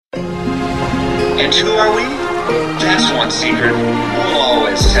And who are we? That's one secret we'll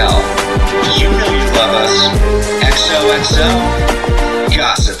always tell. You know you love us. XOXO,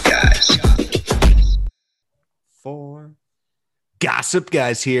 Gossip Guys. Four. Gossip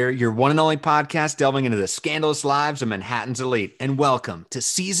Guys here, your one and only podcast delving into the scandalous lives of Manhattan's elite. And welcome to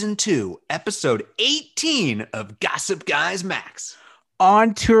Season 2, Episode 18 of Gossip Guys Max.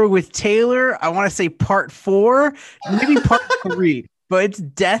 On tour with Taylor, I want to say part 4, maybe part 3. But it's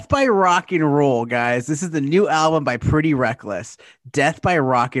Death by Rock and Roll, guys. This is the new album by Pretty Reckless, Death by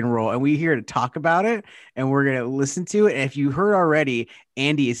Rock and Roll. And we're here to talk about it, and we're going to listen to it. And if you heard already,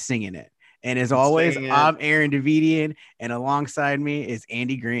 Andy is singing it. And as always, I'm Aaron Davidian, and alongside me is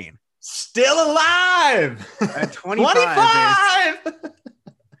Andy Green. Still alive! At 25!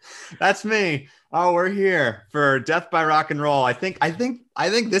 That's me. Oh, we're here for Death by Rock and Roll. I think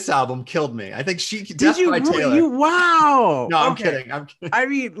this album killed me. I think Death by Taylor. Wow. No, I'm kidding. I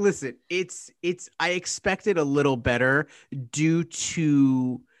mean, listen, I expected a little better due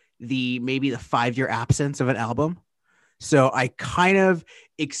to maybe the 5-year absence of an album. So I kind of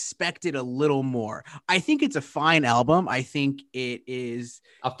expected a little more. I think it's a fine album. I think it is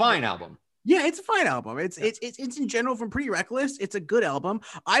a fine album. Yeah, it's a fine album. It's in general from Pretty Reckless. It's a good album.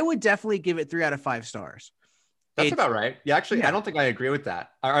 I would definitely give it 3 out of 5 stars. That's about right. Yeah, actually, I don't think I agree with that.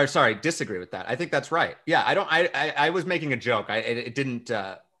 Or sorry, disagree with that. I think that's right. Yeah, I was making a joke. It didn't.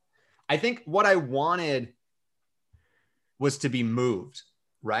 I think what I wanted was to be moved,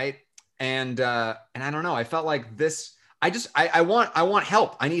 right? And I don't know. I felt like this. I want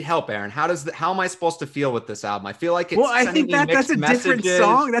help. I need help, Aaron. How am I supposed to feel with this album? I feel like it's I think that's a different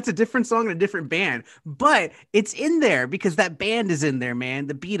song. That's a different song and a different band, but it's in there because that band is in there, man.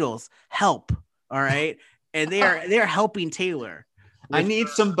 The Beatles help. All right. And they're helping Taylor. I need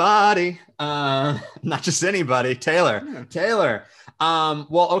somebody. Not just anybody. Taylor. Yeah. Taylor.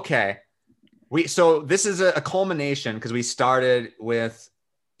 Well, okay. So this is a culmination because we started with,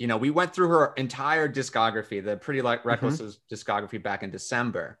 we went through her entire discography, the Pretty Reckless's discography back in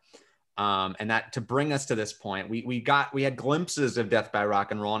December. And that to bring us to this point, we had glimpses of Death by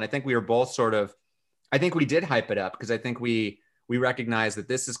Rock and Roll. And I think we were both I think we did hype it up because I think we recognize that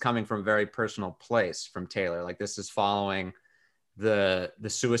this is coming from a very personal place from Taylor. Like this is following the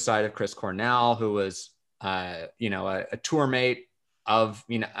suicide of Chris Cornell, who was, a tour mate of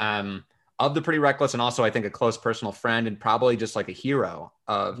the Pretty Reckless, and also I think a close personal friend and probably just like a hero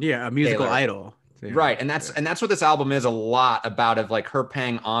of a musical Taylor. idol. Yeah. Right. And that's what this album is a lot about, of like her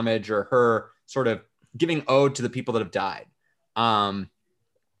paying homage or her sort of giving ode to the people that have died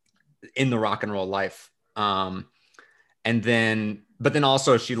in the rock and roll life. But then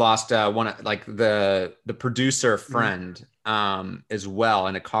also she lost one, like the producer friend as well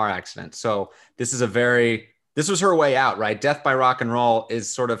in a car accident. So this was her way out, right? Death by Rock and Roll is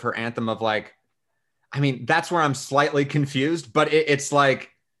sort of her anthem of like, I mean, that's where I'm slightly confused, but it's like.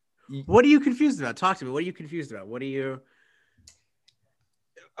 What are you confused about? Talk to me. What are you confused about?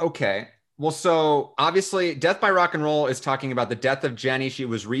 Okay. Well, so obviously Death by Rock and Roll is talking about the death of Jenny. She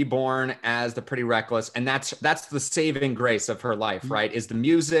was reborn as the Pretty Reckless. And that's the saving grace of her life, right? Is the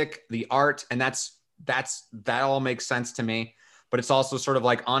music, the art. And that all makes sense to me. But it's also sort of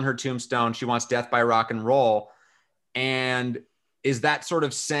like on her tombstone, she wants Death by Rock and Roll. And is that sort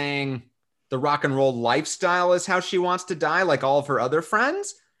of saying the rock and roll lifestyle is how she wants to die, like all of her other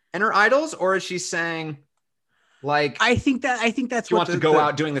friends and her idols? Or is she saying like, I think that's she wants to go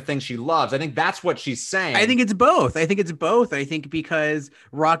out doing the things she loves. I think that's what she's saying. I think it's both. I think because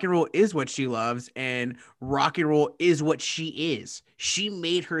rock and roll is what she loves and rock and roll is what she is. She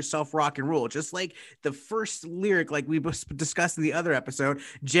made herself rock and roll, just like the first lyric, like we discussed in the other episode.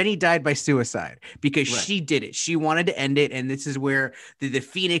 Jenny died by suicide because she did it. She wanted to end it. And this is where the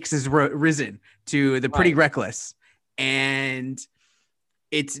phoenix has risen to the Pretty Reckless. And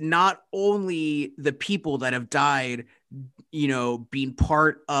it's not only the people that have died, being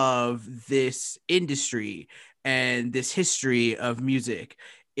part of this industry and this history of music.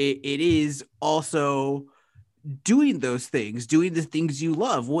 It is also doing those things, doing the things you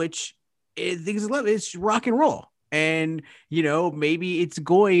love, which things you love is rock and roll. And, maybe it's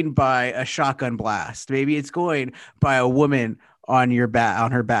going by a shotgun blast. Maybe it's going by a woman on her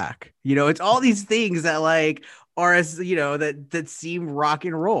back. It's all these things that like are as that seem rock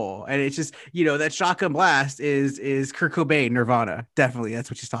and roll, and it's just that shotgun blast is Kurt Cobain, Nirvana. Definitely,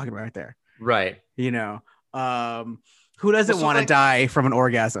 that's what she's talking about right there. Right. Who doesn't want to die from an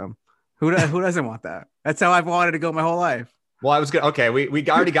orgasm? Who doesn't want that? That's how I've wanted to go my whole life. Well, I was going to, okay, we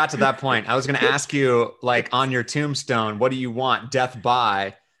already got to that point. I was going to ask you, like, on your tombstone, what do you want death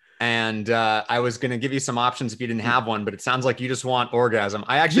by? And I was going to give you some options if you didn't have one, but it sounds like you just want orgasm.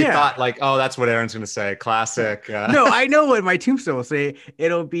 I actually thought like, oh, that's what Aaron's going to say. Classic. No, I know what my tombstone will say.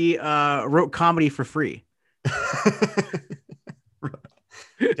 It'll be wrote comedy for free.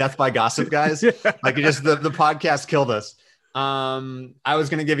 Death by Gossip Guys. Like you just, the podcast killed us. I was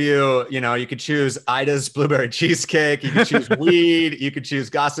going to give you, you could choose Ida's Blueberry Cheesecake. You could choose Weed. You could choose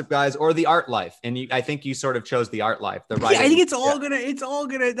Gossip Guys or The Art Life. And I think you sort of chose The Art Life. The writing, I think it's all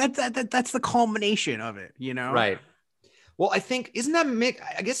gonna, that's the culmination of it, Right. Well, I think, isn't that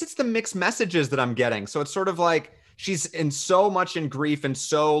I guess it's the mixed messages that I'm getting. So it's sort of like she's in so much in grief and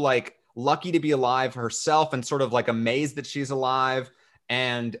so like lucky to be alive herself and sort of like amazed that she's alive.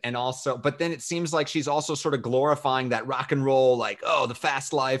 And also, but then it seems like she's also sort of glorifying that rock and roll, like, oh, the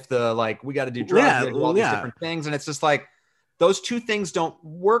fast life, the like, we got to do drugs, we gotta do all these different things. And it's just like, those two things don't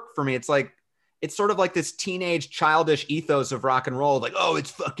work for me. It's like, it's sort of like this teenage childish ethos of rock and roll. Like, oh,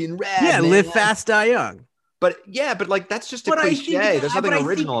 it's fucking rad. Yeah. Man. Live fast, die young. But like, that's just a cliche. There's nothing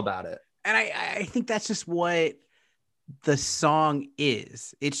original about it. And I think that's just what the song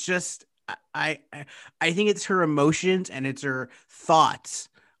is. It's just, I think it's her emotions and it's her thoughts,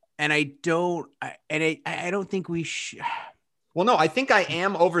 and I don't think we should. Well, no, I think I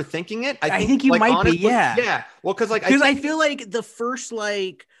am overthinking it. I think you might honestly, be, yeah. Well, because I feel like the first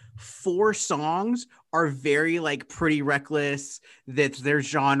like 4 songs are very like Pretty Reckless. That's their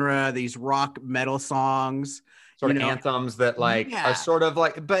genre. These rock metal songs, sort of anthems that like are sort of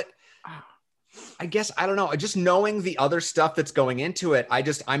like, but. I guess, I don't know. Just knowing the other stuff that's going into it,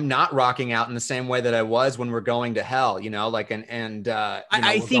 I'm not rocking out in the same way that I was when we're going to hell, like,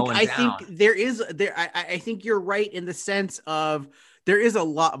 I think you're right in the sense of there is a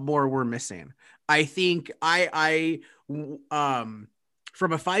lot more we're missing. I think from a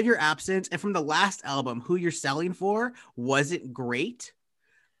 5-year absence and from the last album, Who You're Selling For wasn't great.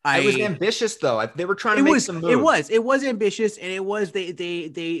 It was ambitious though. They were trying to make some moves. It was ambitious, and it was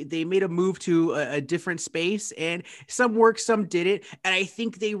they made a move to a different space, and some worked, some didn't. And I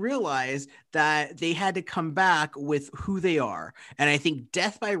think they realized that they had to come back with who they are. And I think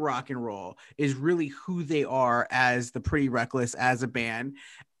Death by Rock and Roll is really who they are as the Pretty Reckless as a band.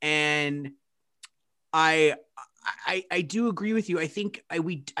 And I do agree with you. I think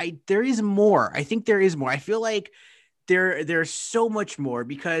there is more. I think there is more. I feel like there's so much more,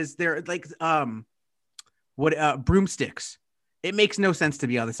 because they're like Broomsticks. It makes no sense to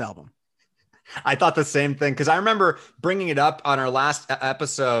be on this album. I thought the same thing, because I remember bringing it up on our last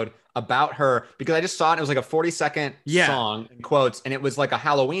episode about her, because I just saw it. It was like a 40-second song in quotes, and it was like a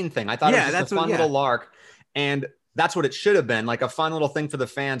Halloween thing. I thought it was just a fun little lark, and that's what it should have been, like a fun little thing for the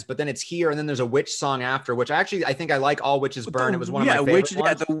fans. But then it's here, and then there's a witch song after, which I think I like All Witches Burn. It was one of my favorite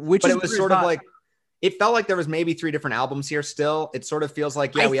ones. But it was sort of like, it felt like there was maybe 3 different albums here still. It sort of feels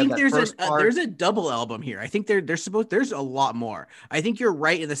like, we have that first part. There's a double album here. I think there's a lot more. I think you're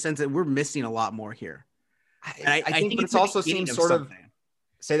right in the sense that we're missing a lot more here. I think it also seems sort of,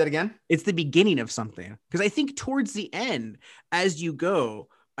 say that again? It's the beginning of something. Because I think towards the end, as you go,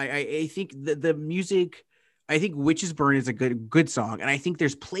 I think the music, I think Witches Burn is a good song. And I think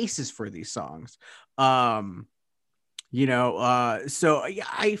there's places for these songs. So yeah,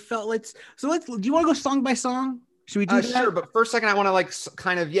 I felt let's do you want to go song by song? Should we do that? Sure, but for a second I want to like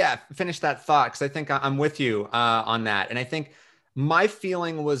kind of finish that thought, because I think I'm with you on that. And I think my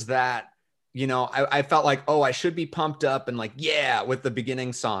feeling was that I felt like, oh, I should be pumped up and like with the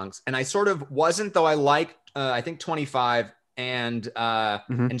beginning songs, and I sort of wasn't, though. I liked I think 25 and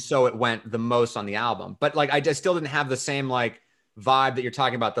So It Went the most on the album, but like I just still didn't have the same like vibe that you're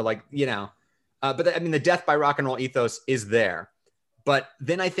talking about, the like but I mean, the Death by Rock and Roll ethos is there. But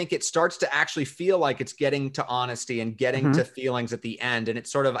then I think it starts to actually feel like it's getting to honesty and getting to feelings at the end. And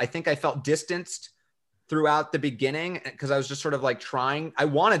it's sort of, I think I felt distanced throughout the beginning, because I was just sort of like I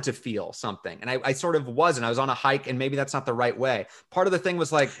wanted to feel something. And I sort of wasn't. I was on a hike, and maybe that's not the right way. Part of the thing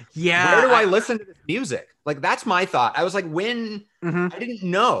was like, where do I listen to this music? Like, that's my thought. I was like, I didn't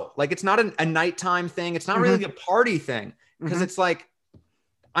know. Like, it's not a nighttime thing. It's not really a party thing, because it's like,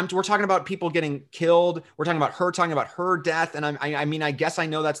 we're talking about people getting killed. We're talking about her death. And I mean, I guess I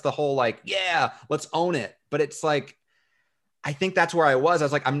know that's the whole like, let's own it. But it's like, I think that's where I was. I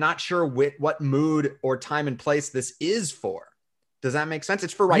was like, I'm not sure what mood or time and place this is for. Does that make sense?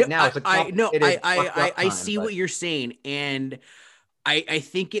 It's for right now. I see what you're saying. And I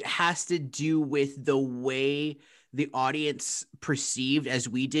think it has to do with the way the audience perceived as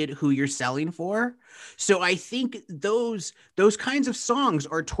we did who you're selling for. So I think those kinds of songs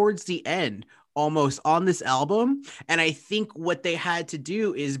are towards the end almost on this album, and I think what they had to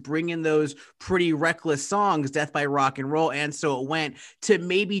do is bring in those Pretty Reckless songs, Death by Rock and Roll and So It Went, to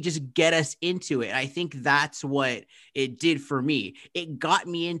maybe just get us into it. I think that's what it did for me. It got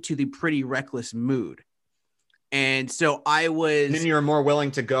me into the Pretty Reckless mood. And so I was. And then you were more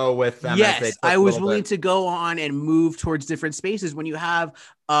willing to go with them. Yes, I was willing to go on and move towards different spaces. When you have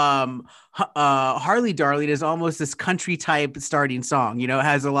Harley Darling is almost this country type starting song. You know, it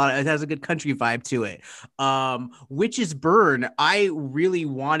has a good country vibe to it. Witches Burn, I really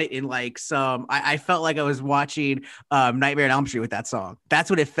want it in like some. I felt like I was watching Nightmare on Elm Street with that song. That's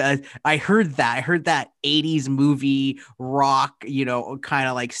what it felt. I heard that 80s movie rock. You know, kind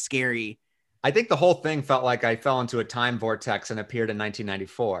of like scary. I think the whole thing felt like I fell into a time vortex and appeared in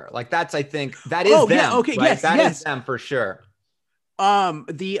 1994. Like I think that is them. Yeah, okay, right? yes, that yes. is them for sure.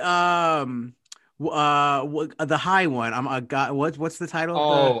 The high one. What's the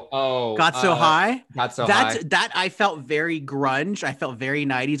title? Got So High. Got So High. That I felt very grunge. I felt very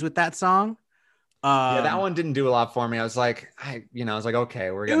 90s with that song. Yeah, that one didn't do a lot for me. I was like, okay,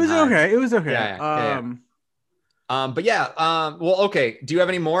 we're getting. It was okay. Yeah. But well, okay. Do you have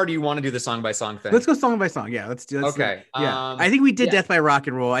any more? Or do you want to do the song by song thing? Let's go song by song. Yeah, let's do. Okay. I think we did Death by Rock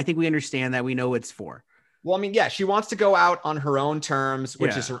and Roll. I think we understand that. We know what it's for. Well, I mean, yeah, she wants to go out on her own terms,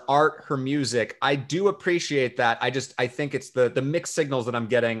 which is her art, her music. I do appreciate that. I think it's the mixed signals that I'm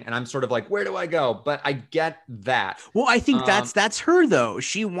getting, and I'm sort of like, where do I go? But I get that. Well, I think that's her though.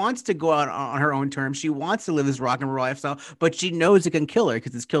 She wants to go out on her own terms. She wants to live this rock and roll lifestyle, but she knows it can kill her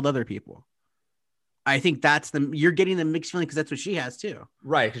because it's killed other people. I think you're getting the mixed feeling because that's what she has too.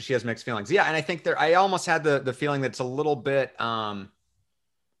 Right, because she has mixed feelings. Yeah, and I think I almost had the feeling that's a little bit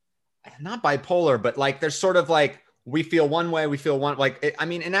not bipolar, but like there's sort of like we feel one way, we feel one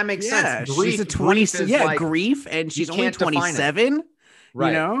and that makes sense. Grief, she's a 20 grief, and she's only 27. Right.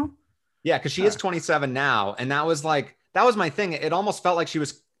 You know? Yeah, because she is 27 now, and that was my thing. It almost felt like she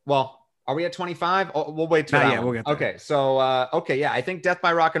was. Well, are we at 25? Oh, we'll wait till that. We'll get there. Okay, so I think Death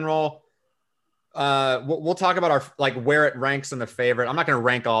by Rock and Roll. We'll talk about our where it ranks in the favorite. I'm not going to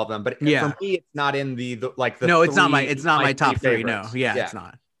rank all of them, but for me, it's not in the No, it's not my top three. No, it's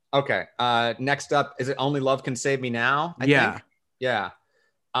not. Okay. Next up, is it Only Love Can Save Me Now? I think? Yeah.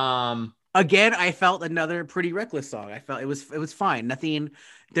 Again, I felt another Pretty Reckless song. I felt it was fine. Nothing.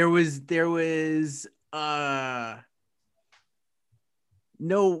 There was nothing.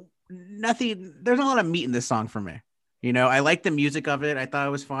 There's not a lot of meat in this song for me. You know, I like the music of it. I thought it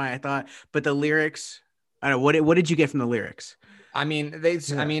was fine. But the lyrics, I don't know. What did you get from the lyrics? I mean, I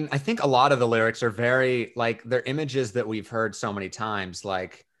think a lot of the lyrics are very they're images that we've heard so many times.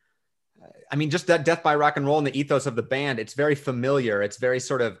 Just that Death by Rock and Roll and the ethos of the band, it's very familiar. It's very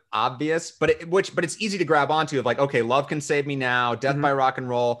sort of obvious, but it's easy to grab onto of okay, love can save me now, Death by Rock and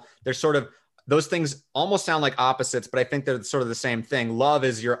Roll. They're sort of, those things almost sound like opposites, but I think they're sort of the same thing. Love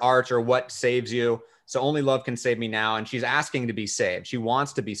is your art or what saves you. So only love can save me now. And she's asking to be saved. She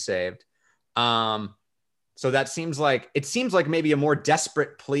wants to be saved. So that seems like maybe a more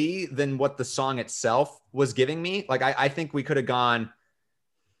desperate plea than what the song itself was giving me. I think we could have gone,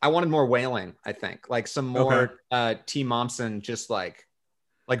 I wanted more wailing, I think, some more T. Momsen just like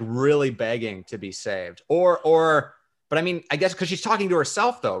really begging to be saved but I mean, I guess because she's talking to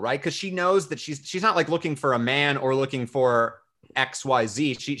herself though, right? Because she knows that she's not looking for a man or looking for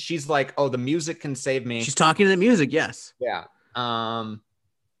XYZ. She's like, oh, the music can save me. She's talking to the music. Yes. Yeah.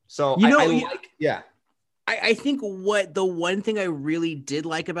 So I think the one thing I really did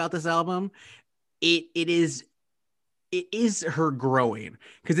like about this album, it is her growing,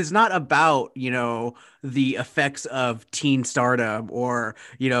 because it's not about, the effects of teen stardom or,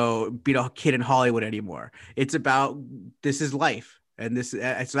 being a kid in Hollywood anymore. It's about, this is life. And so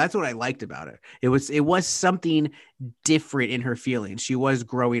that's what I liked about it. It was something different in her feelings. She was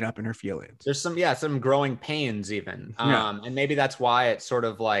growing up in her feelings. There's some growing pains even. And maybe that's why it's sort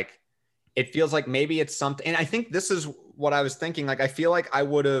of it feels like maybe it's something. And I think this is what I was thinking. I feel like I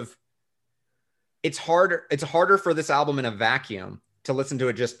would have, it's harder for this album in a vacuum to listen to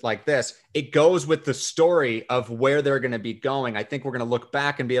it just like this. It goes with the story of where they're going to be going. I think we're going to look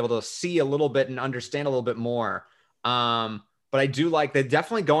back and be able to see a little bit and understand a little bit more. But I do they're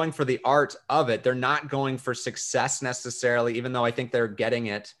definitely going for the art of it. They're not going for success necessarily, even though I think they're getting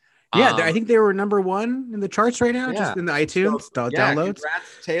it. Yeah, I think they were #1 in the charts right now, just in the iTunes downloads. Congrats,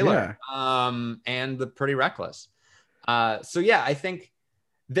 Taylor. And the Pretty Reckless. I think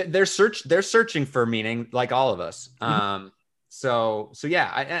they're searching for meaning, like all of us. I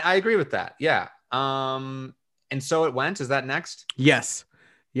agree with that. Yeah. And And So It Went. Is that next? Yes.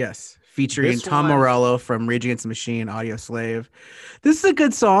 Featuring This Tom one- Morello from Rage Against the Machine, Audio Slave. This is a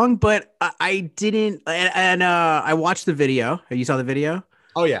good song, but I didn't. And I watched the video. You saw the video?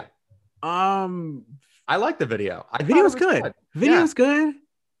 Oh yeah, Um, I like the video. I the thought video it was good. Yeah. Video's good.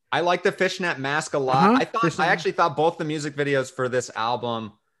 I like the fishnet mask a lot. Uh-huh. I actually thought both the music videos for this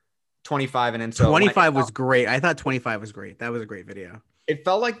album, 25 and So 25 was great. I thought 25 was great. That was a great video. It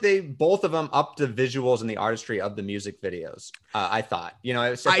felt like they both of them upped the visuals and the artistry of the music videos. I thought,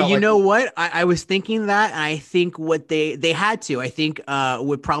 it felt You like, know what? I was thinking that, and I think what they had to. I think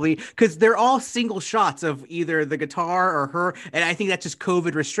would probably, because they're all single shots of either the guitar or her, and I think that's just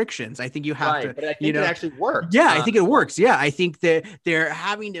COVID restrictions. I think you have to. But I think it actually worked. Yeah, I think it works. Yeah, I think that they're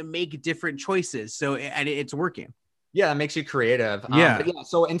having to make different choices, so and it's working. Yeah, that makes you creative. Yeah.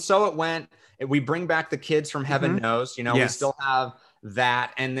 So It Went. We bring back the kids from Heaven Knows. We Yes. still have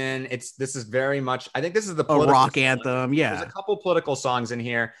that, and then this is very much. I think this is the A rock song. anthem. Yeah. There's a couple political songs in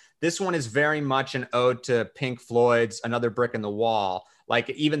here. This one is very much an ode to Pink Floyd's Another Brick in the Wall. Like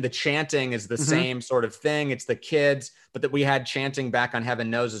even the chanting is the same sort of thing. It's the kids, but that we had chanting back on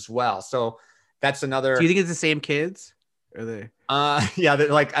Heaven Knows as well. So that's another. Do you think it's the same kids? Or they?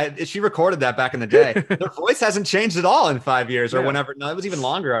 Yeah, she recorded that back in the day. Their voice hasn't changed at all in 5 years or whenever. No, it was even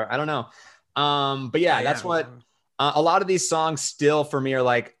longer. I don't know. But yeah, that's what. A lot of these songs still for me are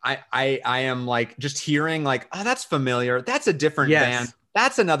like I am like just hearing like, oh, that's familiar. That's a different band.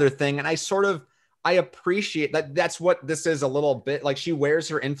 That's another thing. And I appreciate that. That's what this is a little bit like. She wears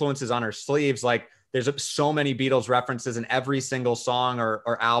her influences on her sleeves. Like there's so many Beatles references in every single song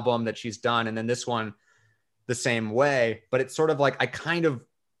or album that she's done. And then this one the same way, but it's sort of like,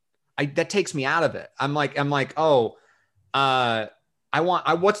 that takes me out of it. I'm like, oh,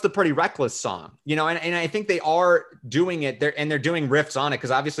 what's the Pretty Reckless song, and I think they are doing it there, and they're doing riffs on it.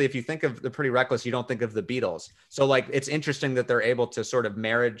 Cause obviously if you think of the Pretty Reckless, you don't think of the Beatles. So like, it's interesting that they're able to sort of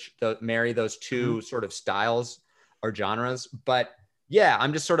marry those two sort of styles or genres. But yeah,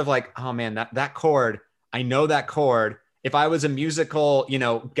 I'm just sort of like, oh man, that chord, I know that chord. If I was a musical,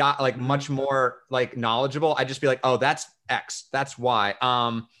 got like much more like knowledgeable, I'd just be like, oh, that's X, that's Y.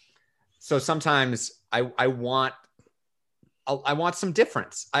 So sometimes I want some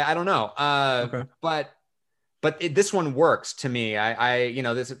difference. I don't know. Okay. But this one works to me.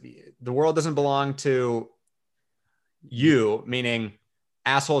 The world doesn't belong to you, meaning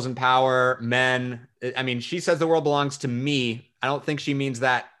assholes in power, men. I mean, she says the world belongs to me. I don't think she means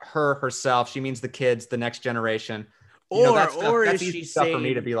that herself. She means the kids, the next generation. Or is she saying, for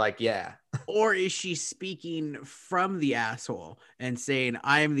me to be like, yeah. Or is she speaking from the asshole and saying,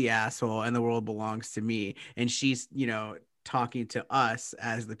 I'm the asshole and the world belongs to me? And she's, talking to us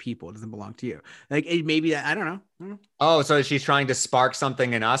as the people. It doesn't belong to you. Like maybe I don't know. Oh, so she's trying to spark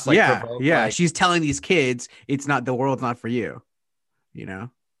something in us. Yeah. She's telling these kids, it's not, the world's not for you.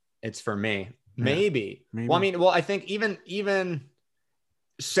 It's for me. Yeah. Maybe. Well, I think even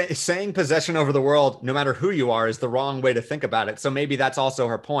saying possession over the world, no matter who you are, is the wrong way to think about it. So maybe that's also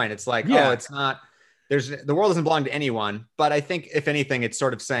her point. It's like, oh, it's not, the world doesn't belong to anyone. But I think if anything, it's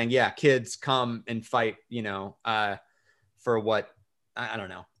sort of saying, yeah, kids come and fight, for what, I don't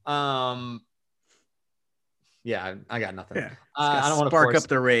know. Yeah, I got nothing. Yeah. I don't want to spark up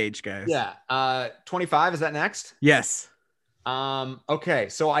the rage, guys. Yeah. 25, is that next? Yes. Okay.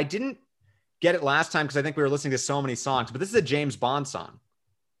 So I didn't get it last time because I think we were listening to so many songs, but this is a James Bond song.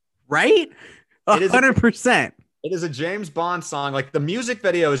 Right? 100%. It is a James Bond song. Like the music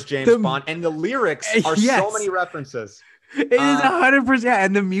video is James Bond, and the lyrics are so many references. It is 100%.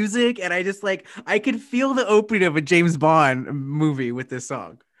 And the music, and I could feel the opening of a James Bond movie with this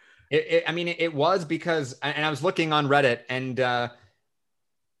song. It was because, and I was looking on Reddit, and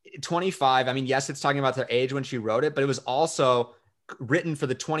 25, I mean, yes, it's talking about their age when she wrote it, but it was also written for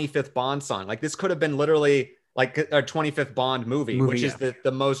the 25th Bond song. Like this could have been literally like a 25th Bond movie, which is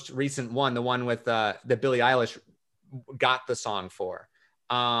the most recent one, the one with that Billie Eilish got the song for.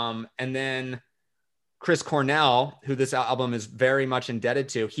 And then Chris Cornell, who this album is very much indebted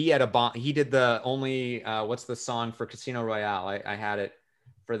to, he did the only what's the song for Casino Royale? I had it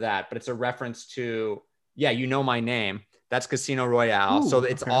for that, but it's a reference to You Know My Name. That's Casino Royale. So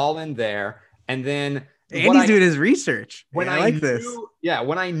it's all in there. And then Andy's doing his research. When I like this. Yeah,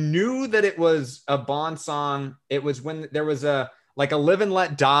 when I knew that it was a Bond song, it was when there was a Live and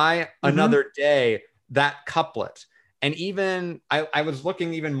Let Die Another Day, that couplet. And even I was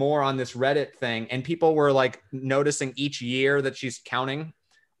looking even more on this Reddit thing, and people were like noticing each year that she's counting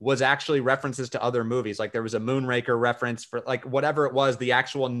was actually references to other movies. Like there was a Moonraker reference for like whatever it was, the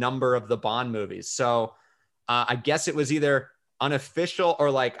actual number of the Bond movies. So I guess it was either unofficial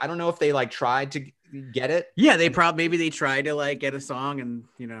or like, I don't know if they like tried to get it. Yeah, they probably maybe they tried to like get a song, and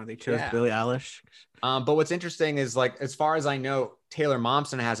they chose Billie Eilish. But what's interesting is like, as far as I know, Taylor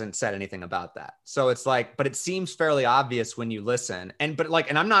Momsen hasn't said anything about that. So it's like, but it seems fairly obvious when you listen. And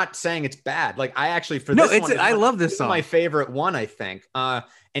I'm not saying it's bad. Like I actually I love this song. My favorite one, I think. And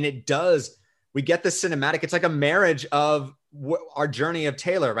we get the cinematic. It's like a marriage of our journey of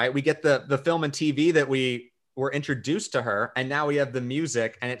Taylor, right? We get the film and TV that we were introduced to her, and now we have the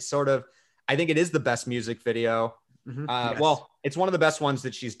music, and it's sort of, I think it is the best music video. Yes. Well, it's one of the best ones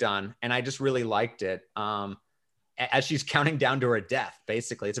that she's done, and I just really liked it. As she's counting down to her death,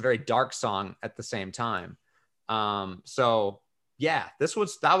 basically, it's a very dark song at the same time. So yeah, this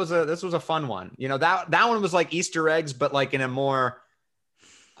was a fun one. That one was like Easter eggs, but like in a more,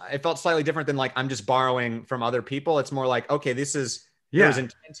 it felt slightly different than like I'm just borrowing from other people. It's more like, okay, there's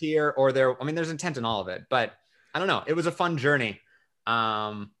intent here, or there's intent in all of it, but I don't know. It was a fun journey.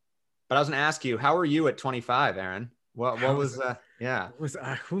 But I was gonna ask you, how were you at 25, Aaron? What was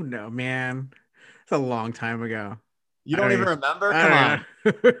who know, man? It's a long time ago. You don't even remember? Come on.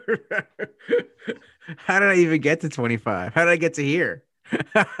 How did I even get to 25? How did I get to here?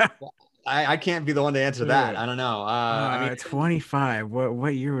 I can't be the one to answer that. I don't know. 25.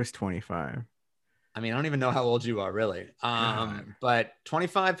 What year was 25? I don't even know how old you are, really. But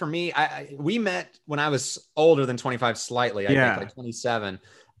 25 for me, we met when I was older than 25 slightly. I think like 27.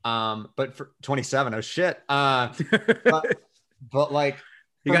 But for 27, oh shit. But like,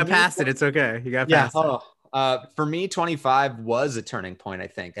 you got past it. It's okay. You got past it. For me, 25 was a turning point. I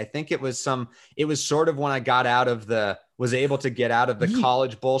think it was sort of when I was able to get out of the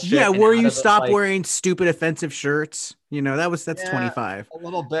college bullshit. Yeah. Where you stopped wearing stupid offensive shirts, that's 25. A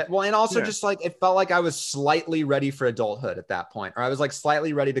little bit. Well, and also just like, it felt like I was slightly ready for adulthood at that point, or I was like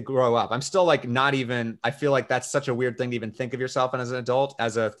slightly ready to grow up. I'm still like, not even, I feel like that's such a weird thing to even think of yourself as an adult,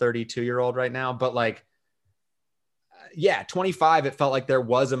 as a 32-year-old right now. But like, 25, it felt like there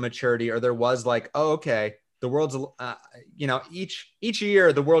was a maturity, or there was like, oh, okay, the world's, each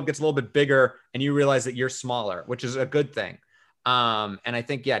year the world gets a little bit bigger, and you realize that you're smaller, which is a good thing. And I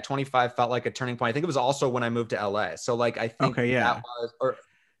think, 25 felt like a turning point. I think it was also when I moved to LA. So like, I think that was,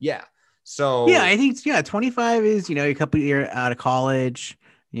 So I think, 25 is, a couple of years out of college,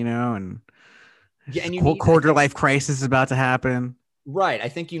 and quarter life crisis is about to happen. Right. I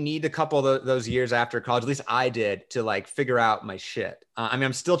think you need a couple of those years after college, at least I did, to like figure out my shit.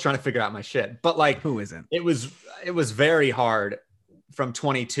 I'm still trying to figure out my shit, but like, who isn't? It was very hard from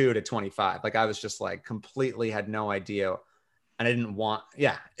 22 to 25. Like I was just like completely had no idea, and I didn't want,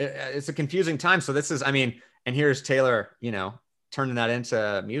 it's a confusing time. So this is, and here's Taylor, turning that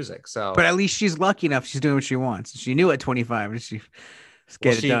into music. So, but at least she's lucky enough. She's doing what she wants. She knew at 25 and she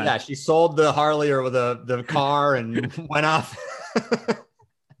it done. Yeah. She sold the Harley or the car and went off.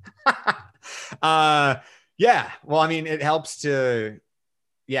 Well, it helps to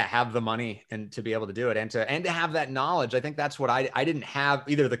have the money and to be able to do it, and to have that knowledge. I think that's what I didn't have,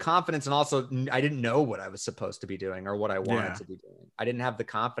 either the confidence, and also I didn't know what I was supposed to be doing or what I wanted to be doing. I didn't have the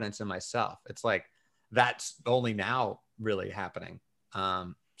confidence in myself. It's like, that's only now really happening.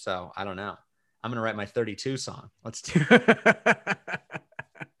 So I don't know. I'm gonna write my 32 song. Let's do it.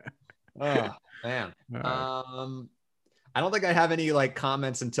 Oh man. I don't think I have any like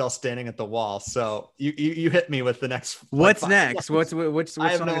comments until Standing at the Wall. So you hit me with the next. What's next? What's I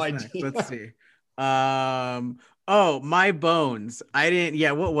have no idea. Let's see. Oh, My Bones. I didn't.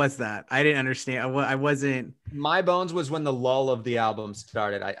 Yeah. What was that? I didn't understand. I wasn't. My Bones was when the lull of the album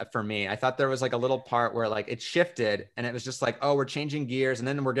started. For me, I thought there was like a little part where like it shifted, and it was just like, oh, we're changing gears, and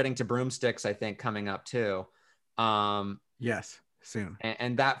then we're getting to Broomsticks, I think, coming up too. Yes. Soon.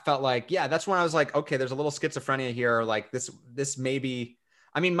 And that felt like, that's when I was like, okay, there's a little schizophrenia here. Or like this maybe,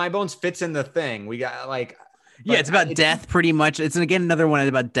 My Bones fits in the thing. We got like, it's about death pretty much. It's again another one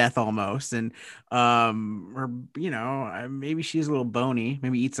about death almost. And maybe she's a little bony.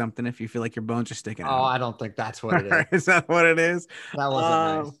 Maybe eat something if you feel like your bones are sticking out. Oh, I don't think that's what it is. Is that what it is? That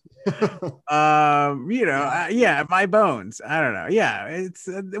wasn't nice. My Bones. I don't know. Yeah, it's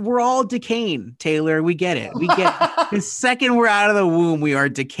we're all decaying, Taylor. We get it. We get the second we're out of the womb, we are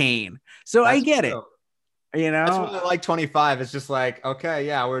decaying. So that's I get true. It. That's what I like 25. It's just like, okay,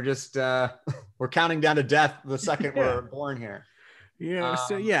 we're just we're counting down to death the second we're born here.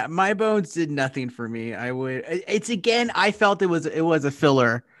 My Bones did nothing for me. I felt it was a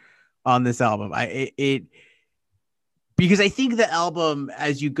filler on this album. Because I think the album,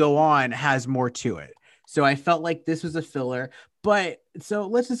 as you go on, has more to it. So I felt like this was a filler. But so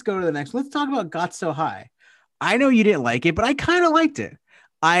let's just go to the next. Let's talk about Got So High. I know you didn't like it, but I kind of liked it.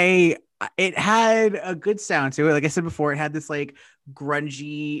 It had a good sound to it. Like I said before, it had this like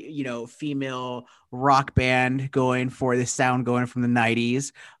grungy, female rock band going for this sound going from the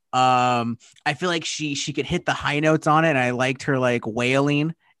 90s. I feel like she could hit the high notes on it, and I liked her like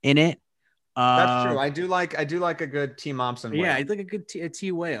wailing in it. That's true. I do like a good T. Momsen wail. Yeah, I like a good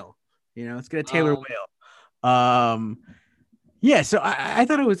T wail. Let's get a Taylor wail. Yeah, so I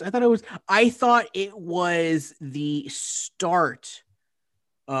thought it was the start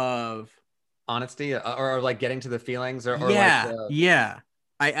of honesty, or like getting to the feelings, or yeah.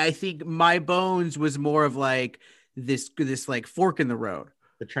 I think My Bones was more of like this like fork in the road.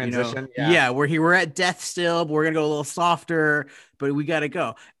 The transition, where we're at death still, but we're gonna go a little softer, but we gotta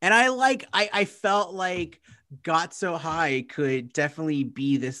go. And I felt like Got So High could definitely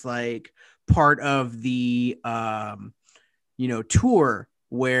be this like part of the tour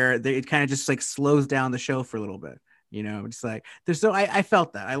where it kind of just like slows down the show for a little bit. Just like I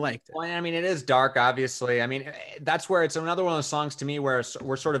felt that I liked it. Well, I mean, it is dark, obviously. I mean, that's where it's another one of those songs to me where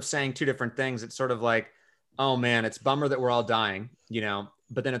we're sort of saying two different things. It's sort of like, oh man, it's bummer that we're all dying,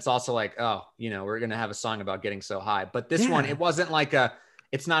 but then it's also like, oh, we're going to have a song about getting so high. But this one, it wasn't like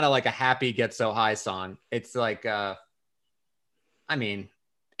it's not like a happy get so high song. It's like, I think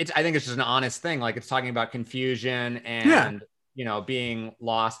it's just an honest thing. Like it's talking about confusion and, being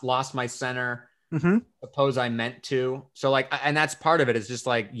lost my center. Mm-hmm. Suppose I meant to. So like, and that's part of it is just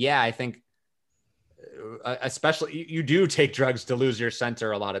like, yeah, I think especially you do take drugs to lose your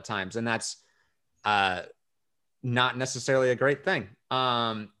center a lot of times. And that's not necessarily a great thing.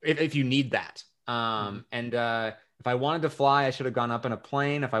 If you need that. And if I wanted to fly, I should have gone up in a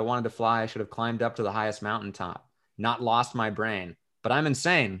plane. If I wanted to fly, I should have climbed up to the highest mountaintop, not lost my brain. But I'm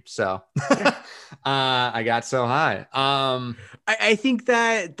insane, so I got so high. I think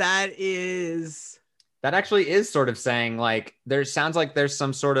that actually is sort of saying like sounds like there's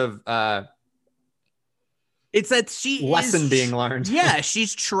some sort of it's that she lesson being learned. Yeah,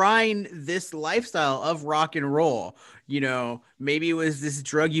 she's trying this lifestyle of rock and roll. Maybe it was this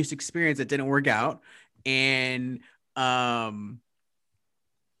drug use experience that didn't work out, and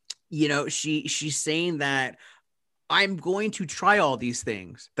she's saying that I'm going to try all these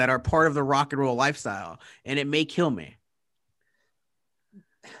things that are part of the rock and roll lifestyle, and it may kill me.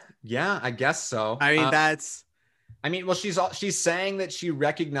 Yeah, I guess so. Well, she's saying that she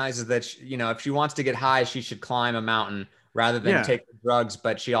recognizes that, if she wants to get high, she should climb a mountain rather than take the drugs.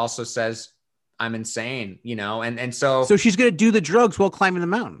 But she also says, I'm insane, and so she's going to do the drugs while climbing the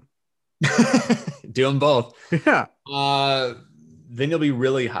mountain. Do them both. Yeah. Then you'll be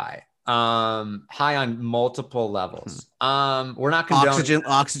really high. High on multiple levels. We're not condoning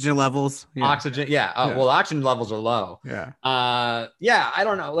oxygen levels. Yeah. Oxygen. Yeah. Well, oxygen levels are low. Yeah. I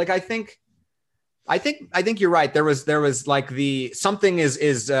don't know. Like, I think you're right. There was like something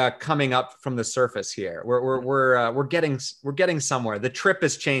is coming up from the surface here. We're getting somewhere. The trip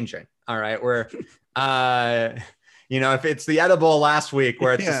is changing. All right. If it's the edible last week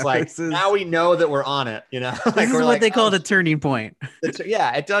where it's just like, now we know that we're on it, like this is what they call the turning point.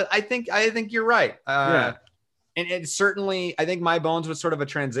 It does. I think you're right. And it certainly, I think My Bones was sort of a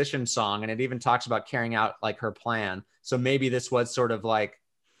transition song, and it even talks about carrying out like her plan. So maybe this was sort of like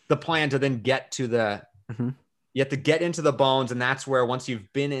the plan to then get to you have to get into the bones. And that's where once you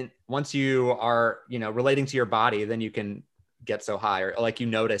are, relating to your body, then you can get so high, or like you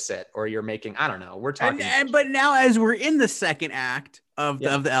notice it, or you're making, I don't know, we're talking. But now as we're in the second act of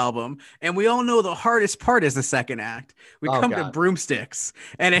the album, and we all know the hardest part is the second act, we come to Broomsticks,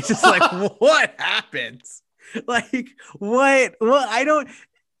 and it's just like, what happens? Like, what? Well, I don't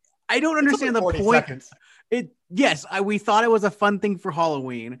understand the point. Seconds. We thought it was a fun thing for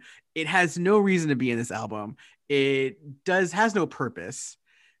Halloween. It has no reason to be in this album. It has no purpose.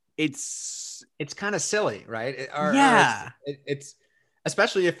 It's kind of silly, right? It's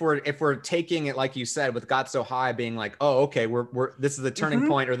especially if we're taking it like you said with Got So High being like, oh, okay, we're this is the turning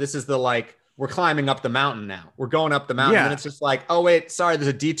point, or this is the like we're climbing up the mountain now. We're going up the mountain, and it's just like, oh wait, sorry, there's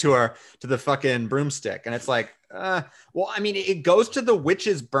a detour to the fucking broomstick, and it's like, it goes to the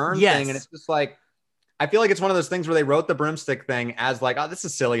witch's burn thing, and it's just like, I feel like it's one of those things where they wrote the broomstick thing as like, oh, this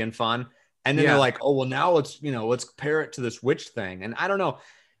is silly and fun, and then they're like, oh well, now let's pair it to this witch thing, and I don't know.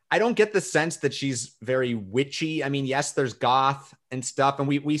 I don't get the sense that she's very witchy. I mean, yes, there's goth and stuff. And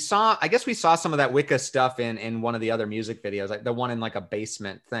we saw some of that Wicca stuff in one of the other music videos, like the one in like a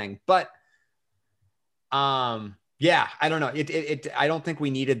basement thing. But I don't know. I don't think we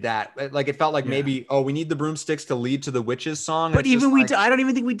needed that. Like, it felt like maybe, we need the broomsticks to lead to the witches song. But even I don't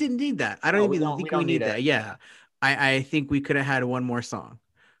even think we didn't need that. I don't even think we need that. Yeah. I think we could have had one more song.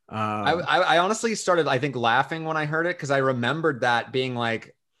 I honestly started, I think, laughing when I heard it, because I remembered that being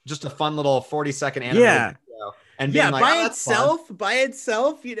like, just a fun little 40-second animated video. and being Yeah, like, oh, that's fun. by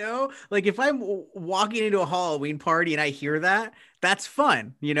itself, you know, like if I'm walking into a Halloween party and I hear that, that's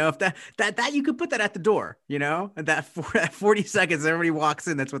fun. You know, if that you could put that at the door, you know, and that for 40 seconds, everybody walks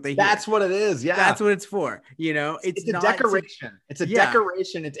in, that's what they hear. That's what it is. Yeah. That's what it's for. You know, it's a not decoration. It's a Yeah.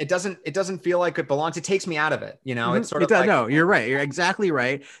 decoration. It doesn't feel like it belongs. It takes me out of it. You know, it's sort It of does, like, no, you're right. You're exactly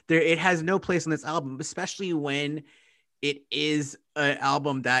right. It has no place on this album, especially when it is an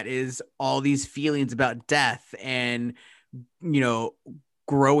album that is all these feelings about death and, you know,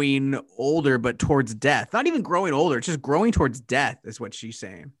 growing older, but towards death. Not even growing older, just growing towards death is what she's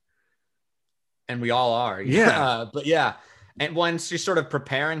saying. and we all are. Yeah. But yeah. And when she's sort of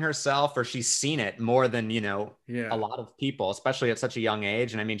preparing herself, or she's seen it more than, you know, Yeah. a lot of people, especially at such a young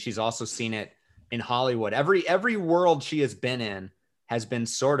age. And I mean, she's also seen it in Hollywood. Every world she has been in has been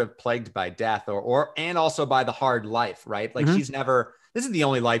sort of plagued by death and also by the hard life, right? Like Mhm. this is the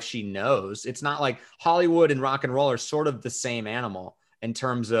only life she knows. It's not like Hollywood and rock and roll are sort of the same animal in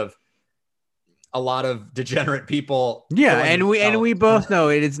terms of a lot of degenerate people. Yeah, killing and we themselves. both know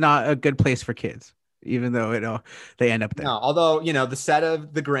it is not a good place for kids, even though they end up there. No, although, you know, the set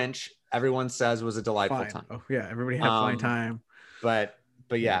of The Grinch, everyone says was a delightful Fine. time. Oh yeah, everybody had a fine time. But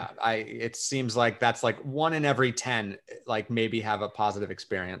yeah, it seems like that's like 1 in every 10, like maybe have a positive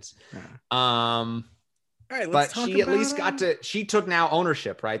experience. Yeah. All right, but she at least she took now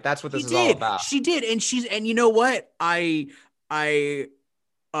ownership, right? That's what this is all about. She did, and you know what? I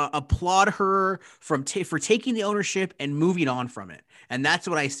applaud her for taking the ownership and moving on from it, and that's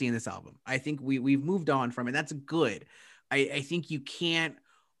what I see in this album. I think we've moved on from it. That's good. I think you can't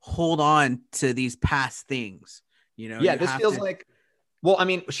hold on to these past things. You know? Yeah, this feels like. Well, I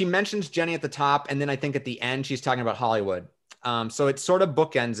mean, she mentions Jenny at the top, and then I think at the end she's talking about Hollywood. So it sort of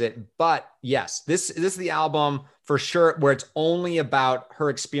bookends it. But yes, this is the album for sure where it's only about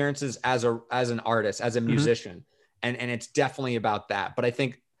her experiences as an artist, as a musician, and it's definitely about that. But I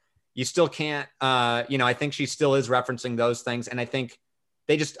think you still can't, you know, I think she still is referencing those things, and I think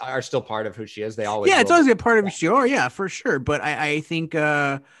they just are still part of who she is. They always, it's always a part of who she are, yeah, for sure. But I think.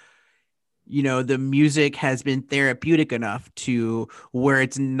 You know, the music has been therapeutic enough to where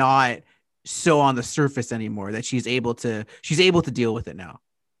it's not so on the surface anymore, that she's able to deal with it now.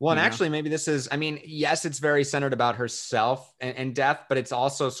 Well, and actually, maybe this is, I mean, yes, it's very centered about herself and death, but it's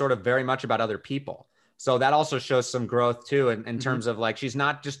also sort of very much about other people. So that also shows some growth too, in terms of like, she's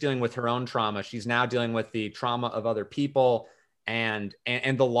not just dealing with her own trauma. She's now dealing with the trauma of other people and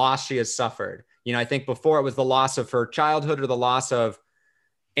the loss she has suffered. You know, I think before it was the loss of her childhood or the loss of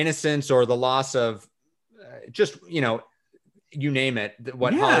innocence or the loss of just, you know, you name it.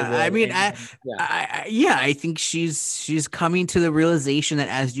 What Hollywood. I mean, I think she's coming to the realization that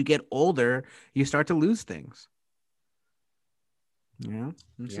as you get older, you start to lose things. Yeah,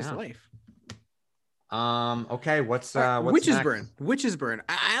 it's just life. Okay, what's Witches next? Burn? Witches Burn.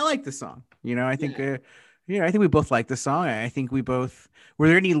 I like the song. You know, I think I think we both like the song. I think we both. Were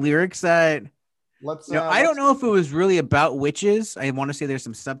there any lyrics that? I don't know if it was really about witches. I want to say there's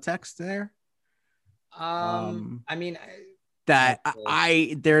some subtext there. I mean, that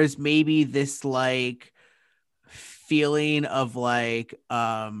there's maybe this like feeling of like,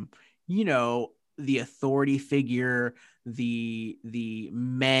 you know, the authority figure, the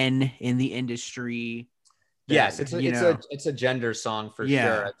men in the industry. Yes, it's a gender song for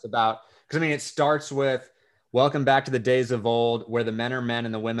sure. It's about, because I mean, it starts with "Welcome back to the days of old, where the men are men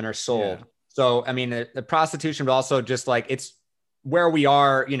and the women are sold." Yeah. So, I mean, the prostitution, but also just like, it's where we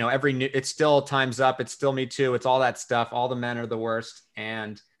are, you know, it's still Time's Up. It's still Me Too. It's all that stuff. All the men are the worst.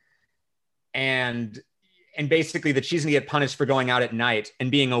 And basically that she's gonna get punished for going out at night and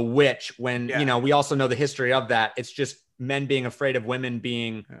being a witch when, you know, we also know the history of that. It's just men being afraid of women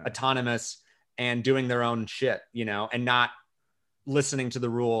being autonomous and doing their own shit, you know, and not listening to the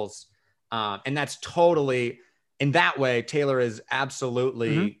rules. And that's totally, in that way, Taylor is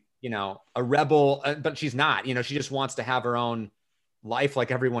absolutely, you know, a rebel, but she's not, you know, she just wants to have her own life like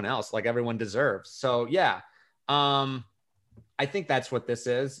everyone else, like everyone deserves. So yeah, I think that's what this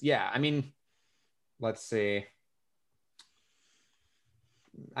is. Yeah, I mean, let's see.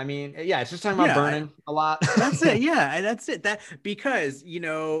 I mean, yeah, it's just talking about burning a lot. That's it. Yeah, that's it. That because, you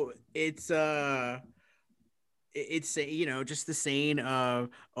know, it's you know, just the saying of,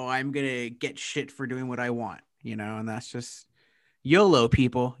 oh, I'm gonna get shit for doing what I want, you know, and that's just YOLO,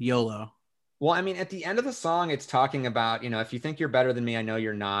 people. YOLO. Well, I mean, at the end of the song, it's talking about, you know, if you think you're better than me, I know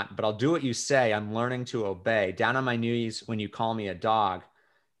you're not, but I'll do what you say. I'm learning to obey. Down on my knees when you call me a dog.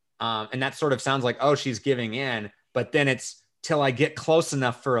 And that sort of sounds like, oh, she's giving in, but then it's till I get close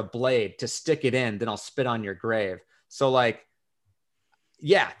enough for a blade to stick it in, then I'll spit on your grave. So like,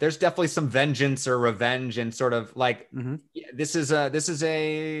 yeah, there's definitely some vengeance or revenge and sort of like this is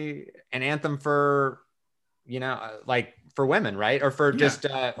an anthem for, like for women, right? Or for just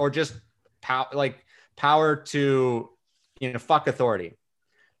power to, fuck authority.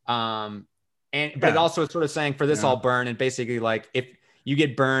 But it also is sort of saying for this all burn, and basically like if you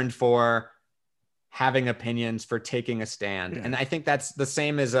get burned for having opinions, for taking a stand. And I think that's the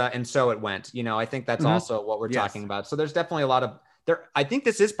same as and so it went, I think that's also what we're talking about. So there's definitely a lot of there. I think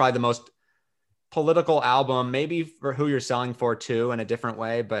this is probably the most political album, maybe for Who You're Selling For too, in a different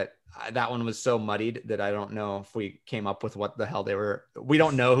way, but that one was so muddied that I don't know if we came up with what the hell we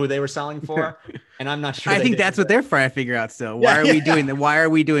don't know who they were selling for. And I'm not sure. I think that's what they're trying to figure out still. Why are we doing that? Why are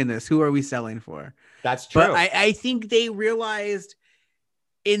we doing this? Who are we selling for? That's true. But I think they realized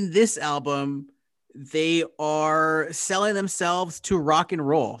in this album, they are selling themselves to rock and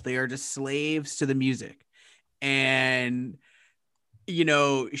roll. They are just slaves to the music. And,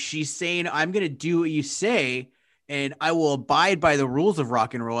 she's saying, I'm going to do what you say, and I will abide by the rules of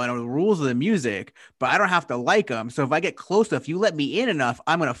rock and roll and the rules of the music, but I don't have to like them. So if I get close enough, you let me in enough,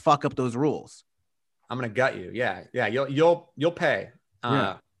 I'm going to fuck up those rules. I'm going to gut you. Yeah. Yeah. You'll pay.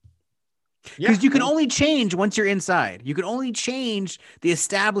 Because you can only change once you're inside. You can only change the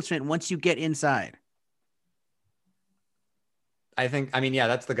establishment once you get inside.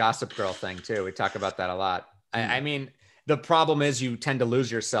 That's the Gossip Girl thing too. We talk about that a lot. I mean, the problem is you tend to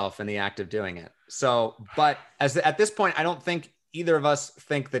lose yourself in the act of doing it. So, but at this point, I don't think either of us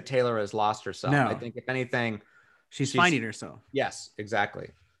think that Taylor has lost herself. No. I think if anything, she's finding herself. Yes, exactly.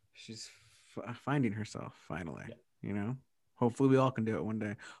 She's finding herself finally, hopefully we all can do it one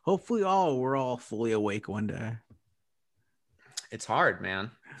day. Hopefully we're all fully awake one day. It's hard,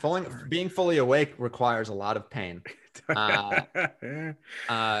 man. Being fully awake requires a lot of pain and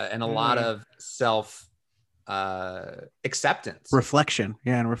a lot of self acceptance, reflection.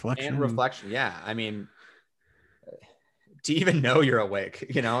 Yeah. Yeah. I mean, to even know you're awake,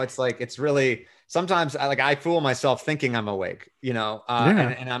 it's like, it's really, sometimes I fool myself thinking I'm awake, and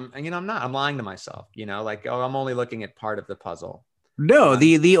I'm not, I'm lying to myself, I'm only looking at part of the puzzle. No,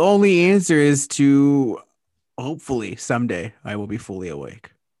 the only answer is to hopefully someday I will be fully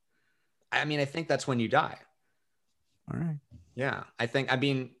awake. I mean, I think that's when you die. All right. Yeah.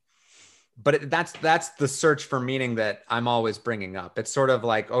 But that's the search for meaning that I'm always bringing up. It's sort of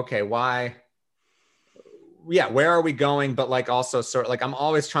like, okay, why? Yeah, where are we going? But like also sort of like I'm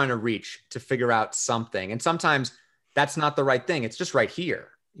always trying to reach to figure out something. And sometimes that's not the right thing. It's just right here.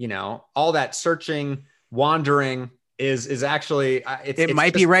 All that searching, wandering is actually it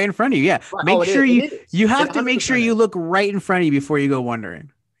might be right in front of you. Yeah. Make sure you have to make sure you look right in front of you before you go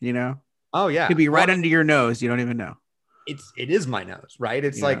wandering, Oh yeah. It could be right under your nose. You don't even know. It is my nose, right?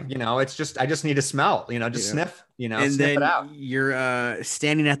 It's like, it's just, I just need to smell, sniff, and sniff then it out. You're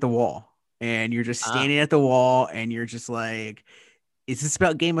standing at the wall and you're just standing at the wall and you're just like, is this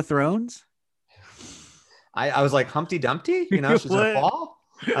about Game of Thrones? I was like Humpty Dumpty, she's gonna fall.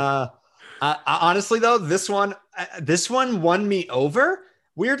 Honestly though, this one won me over.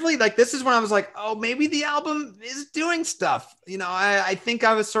 Weirdly, like this is when I was like, oh, maybe the album is doing stuff. I think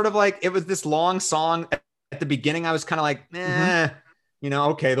I was sort of like, it was this long song. At the beginning, I was kind of like,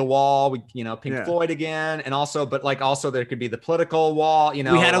 okay, The Wall, Pink Floyd again. And also, but like also there could be the political wall, we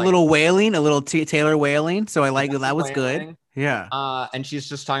had a little wailing, a little Taylor wailing. So I like that was wailing. Good. Yeah. And she's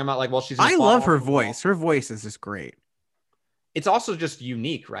just talking about like, well, I love her voice. Her voice is just great. It's also just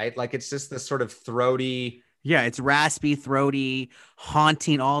unique, right? Like it's just this sort of throaty. Yeah. It's raspy, throaty,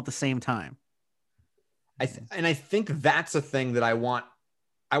 haunting all at the same time. I think that's a thing that I want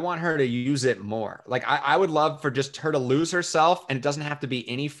her to use it more. Like I would love for just her to lose herself and it doesn't have to be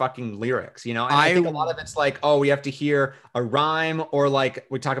any fucking lyrics, And I think a lot of it's like, oh, we have to hear a rhyme or like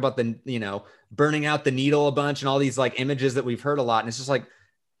we talk about the, burning out the needle a bunch and all these like images that we've heard a lot. And it's just like,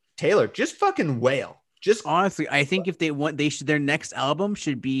 Taylor, just fucking wail. Just honestly, I think if their next album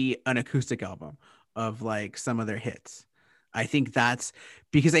should be an acoustic album of like some of their hits. I think that's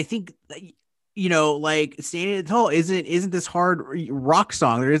because I think like Standing Tall isn't this hard rock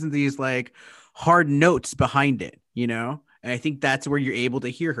song. There isn't these like hard notes behind it, and I think that's where you're able to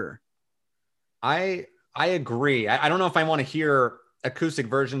hear her. I agree. I don't know if I want to hear acoustic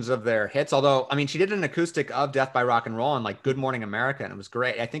versions of their hits, although I mean she did an acoustic of Death by Rock and Roll and like Good Morning America, and it was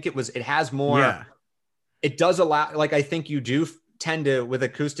great. I think it has more. It does allow, like I think you do tend to with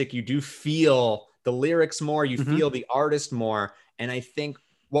acoustic, you do feel the lyrics more, you feel the artist more, and I think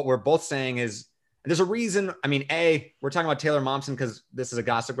what we're both saying is there's a reason. I mean, we're talking about Taylor Momsen because this is a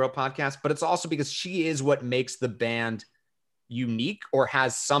Gossip Girl podcast, but it's also because she is what makes the band unique or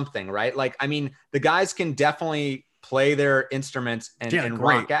has something, right? Like, I mean, the guys can definitely play their instruments and great.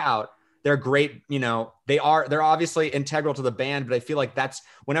 rock out. They're great. You know, they're obviously integral to the band, but I feel like that's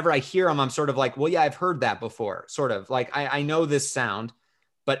whenever I hear them, I'm sort of like, well, yeah, I've heard that before. Sort of like, I know this sound,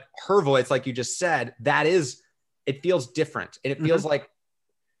 but her voice, like you just said, it feels different. And it feels like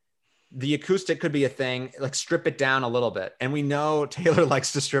the acoustic could be a thing, like strip it down a little bit. And we know Taylor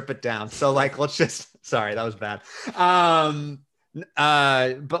likes to strip it down. So like, sorry, that was bad.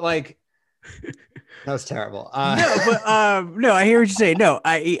 But like, that was terrible. No, I hear what you're saying. No,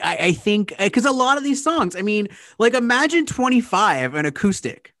 I think because a lot of these songs, I mean, like imagine 25, an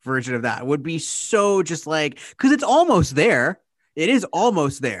acoustic version of that would be so just like, because it's almost there. It is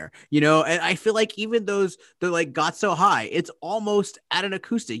almost there, you know, and I feel like even those, they're like got so high, it's almost at an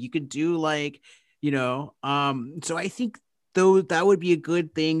acoustic. You could do like, you know, so I think though that would be a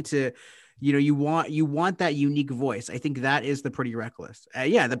good thing to, you know, you want that unique voice. I think that is the Pretty Reckless.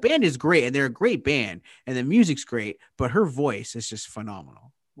 Yeah, the band is great and they're a great band and the music's great, but her voice is just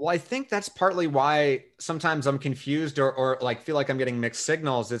phenomenal. Well, I think that's partly why sometimes I'm confused or like feel like I'm getting mixed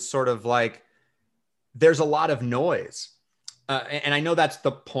signals. It's sort of like there's a lot of noise. And I know that's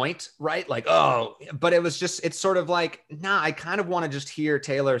the point, right? Like, oh, but it's sort of like, nah, I kind of want to just hear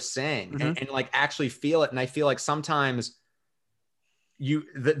Taylor sing and like actually feel it. And I feel like sometimes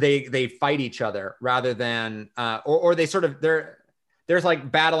they fight each other rather than, or they sort of, there's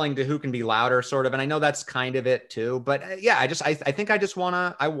like battling to who can be louder sort of. And I know that's kind of it too, but yeah, I think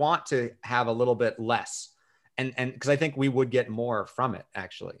I want to have a little bit less and cause I think we would get more from it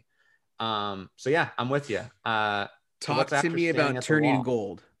actually. So yeah, I'm with you. Talk to me about Turning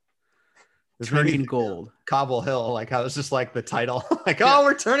Gold. Turning Gold. Cobble Hill. Like I was just like the title. Like, oh,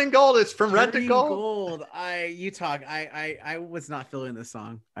 we're turning gold. It's from Red to Gold. I was not feeling this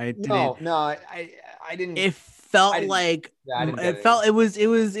song. I didn't. It felt it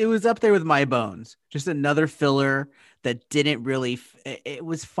was up there with My Bones. Just another filler that didn't really. It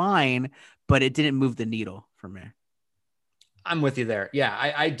was fine, but it didn't move the needle for me. I'm with you there.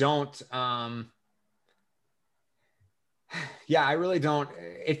 Yeah, I don't. Yeah, I really don't.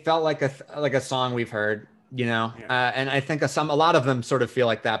 It felt like a song we've heard, you know, and I think a lot of them sort of feel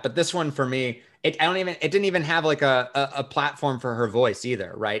like that. But this one for me, it didn't even have like a platform for her voice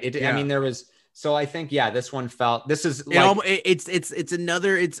either, right? I mean, there was. So I think this one felt. This is like it's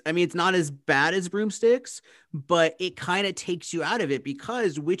another. I mean, it's not as bad as Broomsticks, but it kind of takes you out of it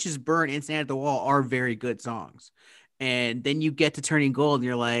because Witches Burn and Stand at the Wall are very good songs, and then you get to Turning Gold, and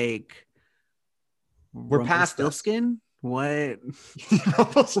you're like, we're past Stilskin. What?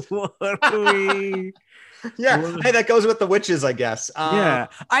 What are we? Yeah, hey, that goes with the witches, I guess. Yeah,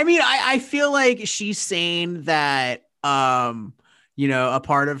 I mean, I feel like she's saying that, you know, a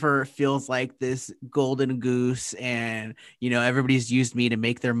part of her feels like this golden goose, and you know, everybody's used me to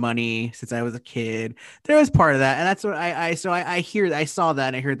make their money since I was a kid. There was part of that, and that's what I saw that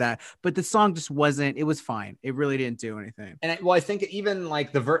and I heard that, but the song just wasn't. It was fine. It really didn't do anything. And I think even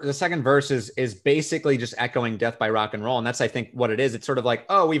like the second verse is basically just echoing Death by Rock and Roll, and that's I think what it is. It's sort of like,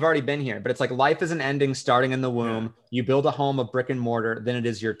 oh, we've already been here, but it's like life is an ending starting in the womb. Yeah. You build a home of brick and mortar, then it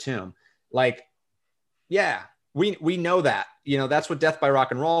is your tomb. Like, yeah. We know that, you know, that's what Death by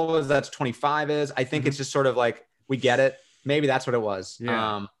Rock and Roll was. That's 25 is. I think it's just sort of like, we get it. Maybe that's what it was.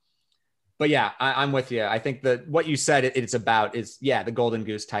 Yeah. But yeah, I'm with you. I think that what you said it's about is the golden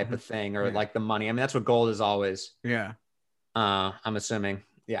goose type of thing, or like the money. I mean, that's what gold is always. Yeah. I'm assuming.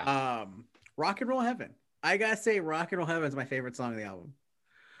 Yeah. Rock and Roll Heaven. I gotta say, Rock and Roll Heaven is my favorite song of the album.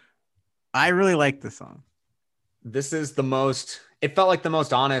 I really like this song. This is it felt like the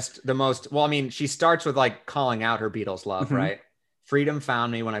most honest, well, I mean, she starts with like calling out her Beatles love, right? Freedom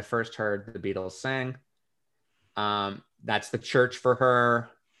found me when I first heard the Beatles sing. That's the church for her.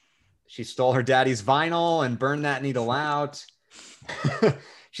 She stole her daddy's vinyl and burned that needle out.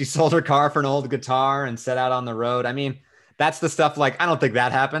 She sold her car for an old guitar and set out on the road. I mean, that's the stuff like, I don't think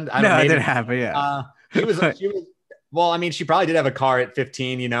that happened. It didn't happen. Yeah. She was, well, I mean, she probably did have a car at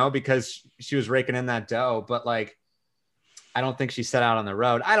 15, you know, because she was raking in that dough, but like, I don't think she set out on the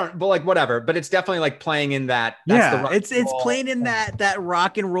road. But like, whatever, but it's definitely like playing in that. It's playing in that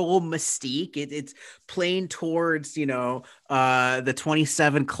rock and roll mystique. It's playing towards, you know, the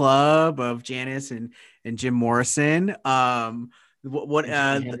 27 Club of Janis and Jim Morrison. Jimi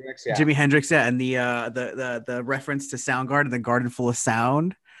Hendrix, and the reference to Soundgarden, the Garden Full of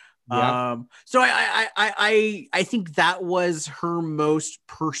Sound. Yeah. So I think that was her most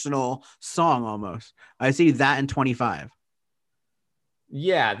personal song almost. I see that in 25.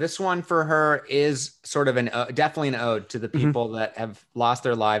 Yeah, this one for her is sort of definitely an ode to the people that have lost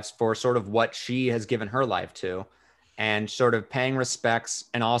their lives for sort of what she has given her life to, and sort of paying respects,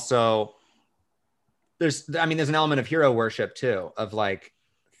 and also there's an element of hero worship too, of like,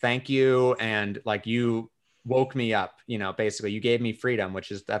 thank you. And like, you woke me up, you know, basically you gave me freedom,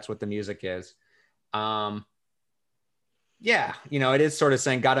 that's what the music is. Yeah, you know, it is sort of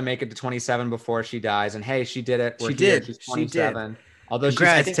saying got to make it to 27 before she dies. And hey, she did it. She did. She's She did. 27. Although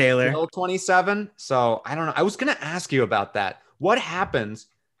Congrats, I think Taylor. Still 27. So I don't know. I was going to ask you about that. What happens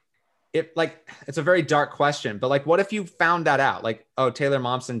if, like, it's a very dark question, but like, what if you found that out? Like, oh, Taylor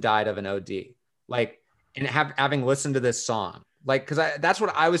Momsen died of an OD. Like, and having listened to this song, like, because that's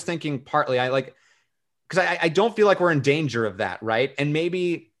what I was thinking partly. Because I don't feel like we're in danger of that, right? And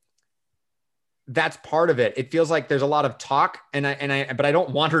maybe that's part of it. It feels like there's a lot of talk, but I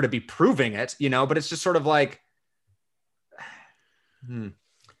don't want her to be proving it, you know, but it's just sort of like, is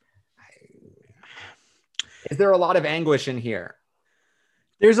there a lot of anguish in here?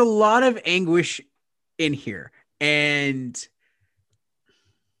 There's a lot of anguish in here. And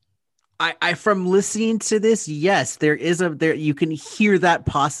I from listening to this, yes, there you can hear that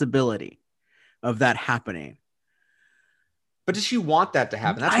possibility of that happening. But does she want that to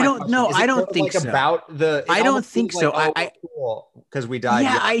happen? That's I don't know. I don't think so. About the, I don't think so. Cool, because we died.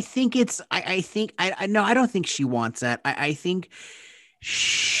 Yeah, I think it's. I think. I no. I don't think she wants that. I think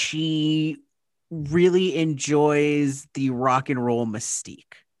she really enjoys the rock and roll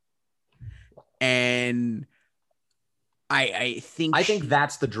mystique, and I think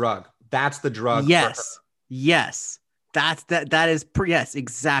that's the drug. That's the drug. Yes. Yes. Yes,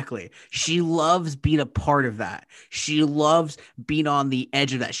 exactly. She loves being a part of that. She loves being on the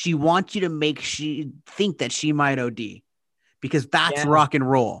edge of that. She wants you to she think that she might OD because that's rock and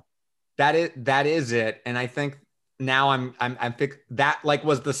roll. That is it. And I think now I'm that like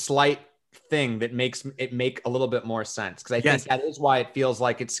was the slight thing that makes it make a little bit more sense. Cause I think that is why it feels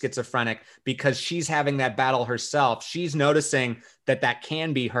like it's schizophrenic, because she's having that battle herself. She's noticing that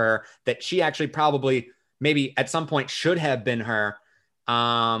can be her, that she actually probably maybe at some point should have been her,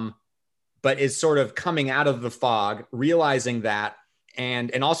 but is sort of coming out of the fog, realizing that,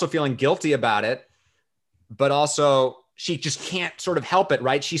 and also feeling guilty about it, but also she just can't sort of help it,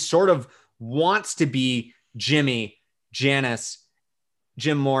 right? She sort of wants to be Jimmy, Janice,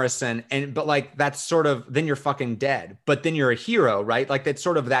 Jim Morrison, but like that's sort of, then you're fucking dead, but then you're a hero, right? Like that's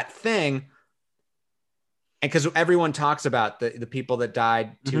sort of that thing. And because everyone talks about the people that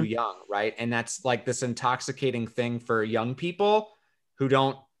died too young, right? And that's like this intoxicating thing for young people who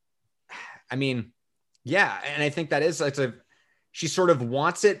don't, yeah. And I think that is, she sort of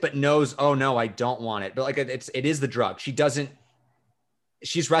wants it, but knows, oh no, I don't want it. But like, it is the drug.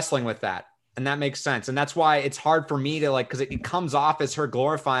 She's wrestling with that. And that makes sense. And that's why it's hard for me to like, because it comes off as her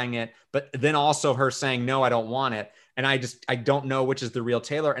glorifying it, but then also her saying, no, I don't want it. And I don't know which is the real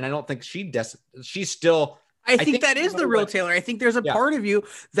Taylor. And I don't think she's still, I think that is the real Taylor. I think there's a part of you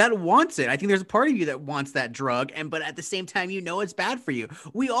that wants it. I think there's a part of you that wants that drug. But at the same time, you know, it's bad for you.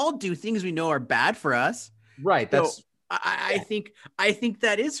 We all do things we know are bad for us. Right. That's, I think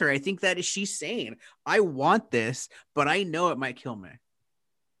that is her. I think that is she's saying, I want this, but I know it might kill me.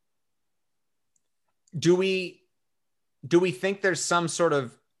 Do we think there's some sort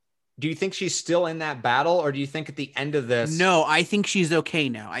of, do you think she's still in that battle, or do you think at the end of this? No, I think she's okay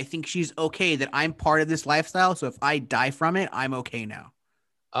now. I think she's okay that I'm part of this lifestyle. So if I die from it, I'm okay now.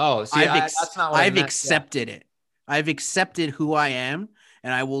 Oh, see, that's not what I've accepted it. I've accepted who I am,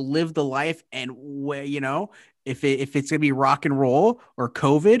 and I will live the life. And where, you know, if it's gonna be rock and roll or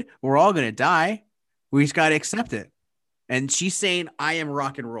COVID, we're all gonna die. We just gotta accept it. And she's saying, I am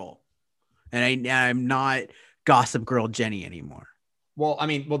rock and roll, and I'm not Gossip Girl Jenny anymore. Well,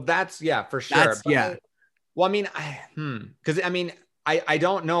 that's, yeah, for sure. Because I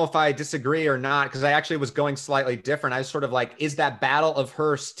don't know if I disagree or not, because I actually was going slightly different. I was sort of like, is that battle of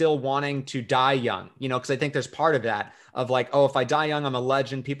her still wanting to die young? You know, because I think there's part of that of like, oh, if I die young, I'm a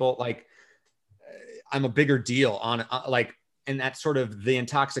legend. People like, I'm a bigger deal on like, and that's sort of the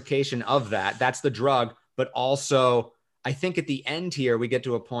intoxication of that. That's the drug. But also, I think at the end here, we get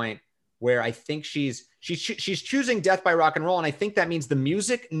to a point where I think she's choosing death by rock and roll. And I think that means the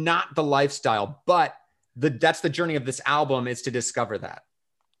music, not the lifestyle, but that's the journey of this album, is to discover that.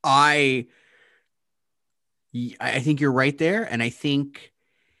 I think you're right there. And I think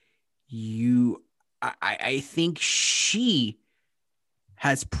I think she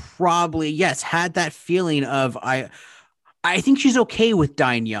has probably, had that feeling of, I think she's okay with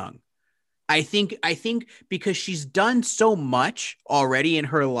dying young. I think because she's done so much already in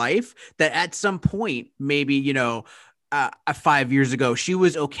her life that at some point, maybe, 5 years ago, she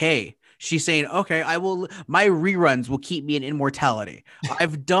was okay. She's saying, okay, my reruns will keep me in immortality.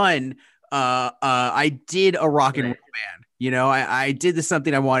 I've done, I did a rock and roll You know, I did this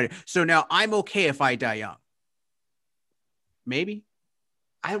something I wanted. So now I'm okay if I die young. Maybe.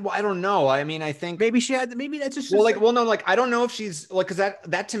 I don't know. I mean, I think Maybe she had, maybe that's just, no, like, I don't know if she's like, cause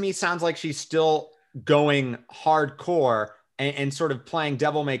that to me sounds like she's still going hardcore and sort of playing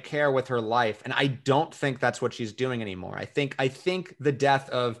devil may care with her life. And I don't think that's what she's doing anymore. I think the death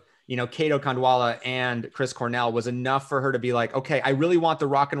of, you know, Kato Kandwala and Chris Cornell was enough for her to be like, okay, I really want the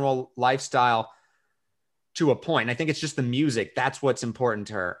rock and roll lifestyle to a point. And I think it's just the music. That's what's important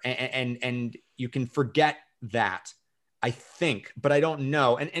to her. And you can forget that, I think, but I don't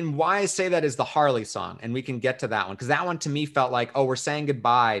know. And why I say that is the Harley song. And we can get to that one. Cause that one to me felt like, oh, we're saying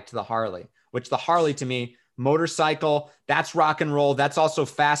goodbye to the Harley, which the Harley to me, motorcycle, that's rock and roll. That's also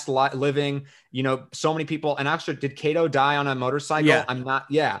fast living, you know, so many people. And actually, did Kato die on a motorcycle? Yeah. I'm not.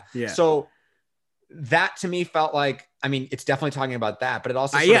 Yeah. Yeah. So that to me felt like, I mean, it's definitely talking about that, but it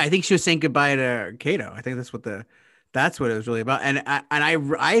also, I think she was saying goodbye to Kato. I think that's what it was really about. And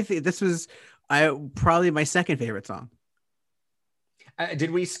I think this was probably my second favorite song.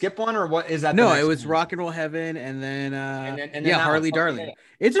 did we skip one or what is that? No, it was Rock and Roll Heaven, and then Harley Darling. Yeah.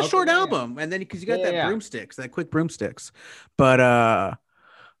 It's a short album, and then because you got broomsticks, that quick broomsticks. But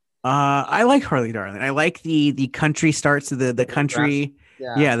I like Harley Darling. I like the country starts to the country,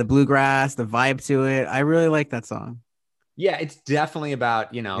 the bluegrass, the vibe to it. I really like that song. Yeah, it's definitely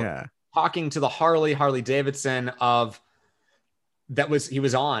about, you know, talking to the Harley Davidson of he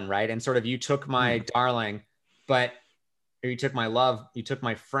was on, right? And sort of, you took my darling, but you took my love, you took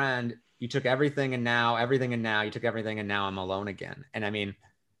my friend, you took everything and now you took everything and now I'm alone again. And I mean,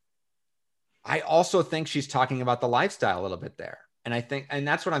 I also think she's talking about the lifestyle a little bit there. And I think, and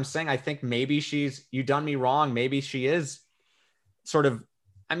that's what I'm saying. I think maybe you done me wrong. Maybe she is sort of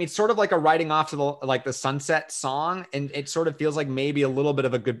like a writing off to the Sunset song. And it sort of feels like maybe a little bit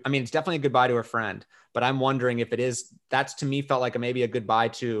of it's definitely a goodbye to her friend, but I'm wondering if that's to me felt like maybe a goodbye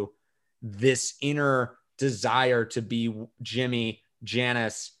to this inner desire to be Jimmy,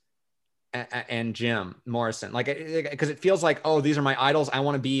 Janice, and Jim Morrison. Like, because it feels like, oh, these are my idols. I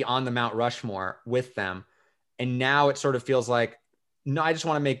want to be on the Mount Rushmore with them. And now it sort of feels like, no, I just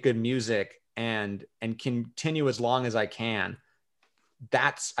want to make good music and continue as long as I can.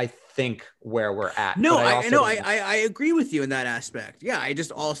 That's, I think, where we're at. No, I agree with you in that aspect. Yeah, I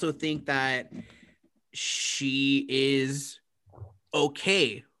just also think that she is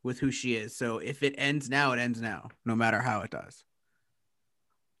okay with who she is. So if it ends now, it ends now, no matter how it does.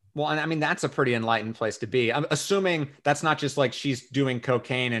 Well, and I mean, that's a pretty enlightened place to be. I'm assuming that's not just like she's doing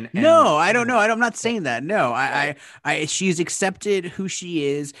cocaine and no, I don't know. I'm not saying that. No, she's accepted who she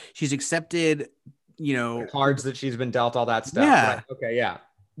is. She's accepted, you know, the cards that she's been dealt, all that stuff. Yeah. Right. Okay. Yeah.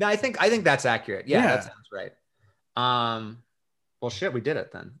 No, I think that's accurate. Yeah, that sounds right. Well, shit, we did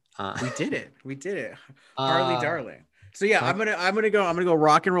it then. We did it. Harley Darling. So yeah, I'm gonna go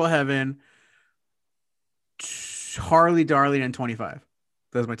Rock and Roll Heaven, Harley Darling, and 25.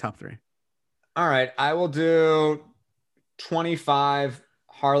 Those are my top three. All right, I will do 25,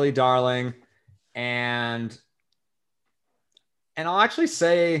 Harley Darling, and I'll actually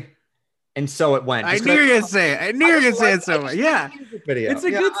say, and so it went. I knew you were gonna say it. And so it went. Yeah, it's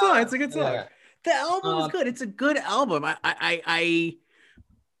a good song. It's a good song. Yeah. The album is good. It's a good album.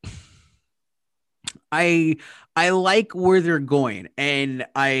 I like where they're going, and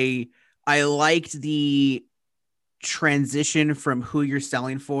I liked the transition from who you're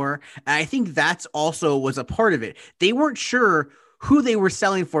selling for. And I think that's also was a part of it. They weren't sure who they were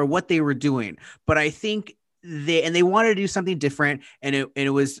selling for, what they were doing, but I think they wanted to do something different, and it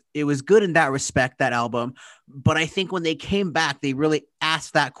was good in that respect, that album. But I think when they came back, they really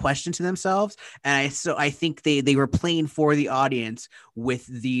asked that question to themselves, and I think they were playing for the audience with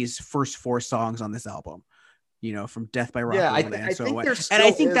these first 4 songs on this album. You know, from Death by Rock and and I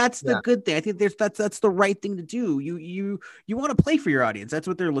think that's the good thing. I think that's the right thing to do. You want to play for your audience. That's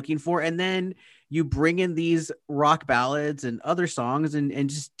what they're looking for, and then you bring in these rock ballads and other songs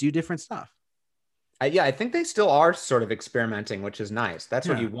and just do different stuff. I think they still are sort of experimenting, which is nice. That's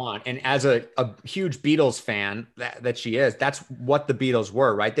what you want. And as a huge Beatles fan that she is, that's what the Beatles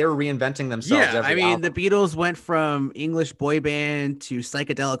were, right? They were reinventing themselves. Yeah, I mean, the Beatles went from English boy band to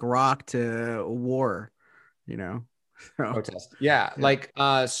psychedelic rock to war, you know? Protest. Yeah. Like,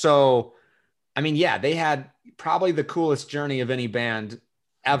 so, I mean, yeah, they had probably the coolest journey of any band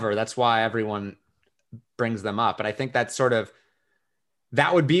ever. That's why everyone brings them up. But I think that's sort of,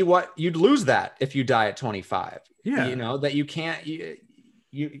 that would be what you'd lose that if you die at 25. Yeah. You know, that you can't, you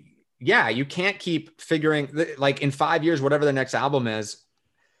can't keep figuring like in 5 years, whatever the next album is.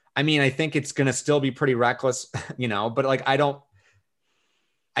 I mean, I think it's going to still be pretty reckless, you know, but like,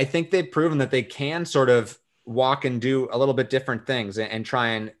 I think they've proven that they can sort of walk and do a little bit different things and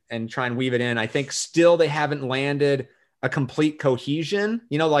try and weave it in. I think still they haven't landed a complete cohesion.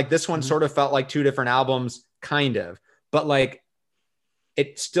 You know, like this one sort of felt like two different albums, kind of, but like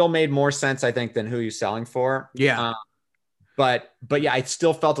it still made more sense, I think, than Who You Selling For. Yeah. But yeah, I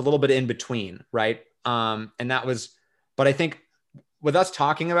still felt a little bit in between, right? And that was, but I think with us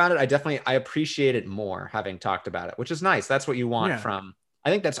talking about it, I appreciate it more having talked about it, which is nice. That's what you want from,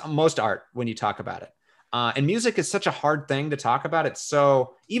 I think that's most art when you talk about it. And music is such a hard thing to talk about. It's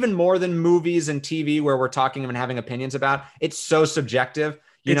so, even more than movies and TV where we're talking and having opinions about, it's so subjective.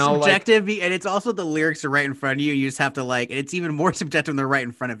 It's subjective, and it's also the lyrics are right in front of you. You just have to and it's even more subjective when they're right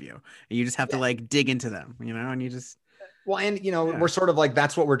in front of you. And you just have to dig into them, and you just. Well, and we're sort of like,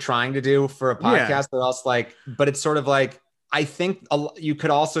 that's what we're trying to do for a podcast, or else but it's sort of like, I think you could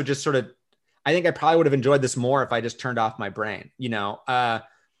also just sort of, I think I probably would have enjoyed this more if I just turned off my brain, but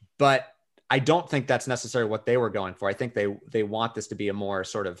I don't think that's necessarily what they were going for. I think they want this to be a more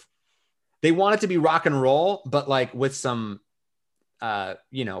sort of, they want it to be rock and roll, but like with some,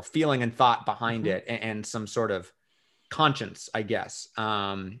 feeling and thought behind it and some sort of conscience, I guess,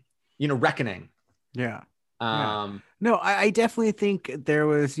 reckoning. Yeah. No, I definitely think there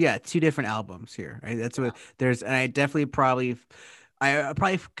was, two different albums here. Right? That's what there's, and I definitely probably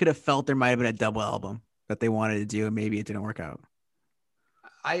could have felt there might've been a double album that they wanted to do, and maybe it didn't work out.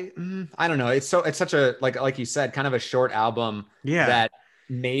 I don't know. It's such a, like you said, kind of a short album that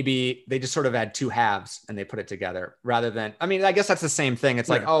maybe they just sort of had two halves and they put it together rather than, I mean, I guess that's the same thing. It's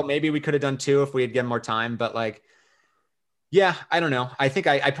like, oh, maybe we could have done two if we had given more time, but like, yeah, I don't know. I think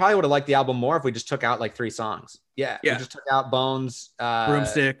I probably would have liked the album more if we just took out like 3 songs. Yeah. We just took out Bones,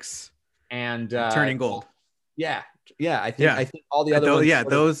 Broomsticks, and Turning Gold. Yeah. I think all the other ones.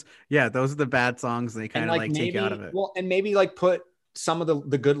 Those are the bad songs. They kind of maybe, take out of it. Well, and maybe put some of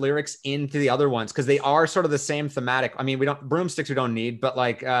the good lyrics into the other ones, because they are sort of the same thematic. I mean, Broomsticks we don't need, but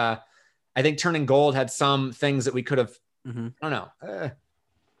I think Turning Gold had some things that we could have. I don't know.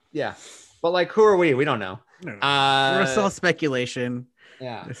 Yeah, but who are we? We don't know. We're still speculation.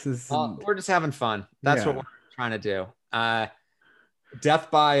 Yeah, this is we're just having fun. That's what we're trying to do. Death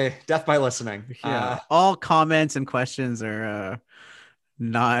by listening. Yeah. All comments and questions are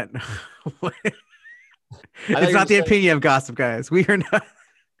not. It's not the opinion of Gossip Guys. We are not.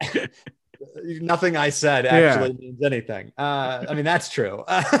 Nothing I said actually means anything. I mean, that's true.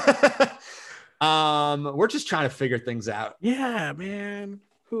 We're just trying to figure things out. Yeah, man.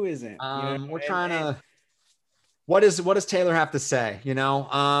 Who isn't? We're trying to. What does Taylor have to say?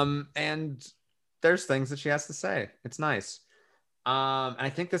 And there's things that she has to say. It's nice. And I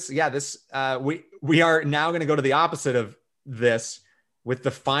think we are now going to go to the opposite of this with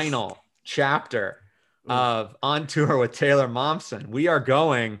the final chapter of On Tour with Taylor Momsen. We are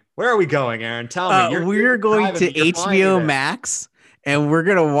going. Where are we going, Aaron? Tell me. We're going to HBO Max, and we're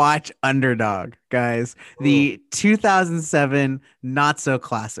gonna watch Underdog, guys. Ooh. The 2007 not so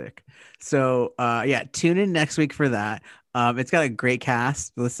classic. So tune in next week for that. It's got a great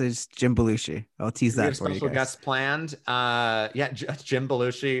cast. This is Jim Belushi. I'll tease that for you guys. Special guest planned. Jim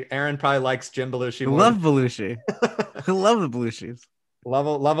Belushi. Aaron probably likes Jim Belushi. Love Belushi. I love the Belushis.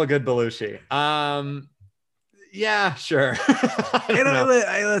 Love a good Belushi. Yeah, sure.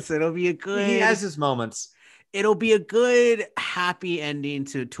 Listen, it'll be a good. He has his moments. It'll be a good, happy ending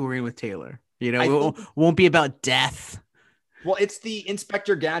to touring with Taylor. It won't be about death. Well, it's the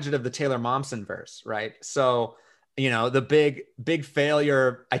Inspector Gadget of the Taylor Momsen verse, right? So, the big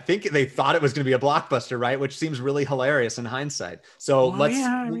failure. I think they thought it was going to be a blockbuster, right? Which seems really hilarious in hindsight. So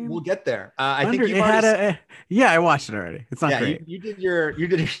we'll get there. I think you had I watched it already. It's not great. You did your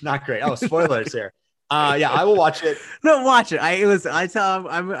not great. Oh, spoilers here. I will watch it. No, watch it. Watch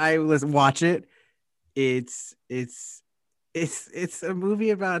it. It's a movie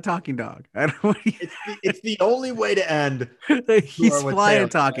about a talking dog. I don't know. It's the only way to end. He's flying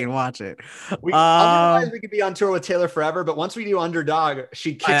talking. Watch it. Otherwise, we could be on tour with Taylor forever. But once we do Underdog,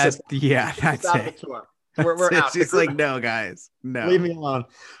 she kicks us. Yeah, that's it. The tour. We're out. She's like, no, guys, no, leave me alone.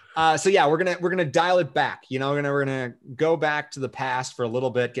 We're gonna dial it back. We're gonna go back to the past for a little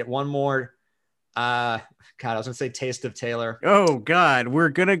bit. Get one more. I was gonna say taste of Taylor. Oh God, we're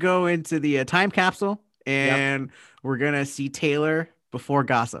gonna go into the time capsule and. Yep. We're gonna see Taylor before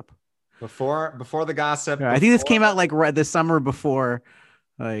Gossip. Before the Gossip. I think this came out right the summer before,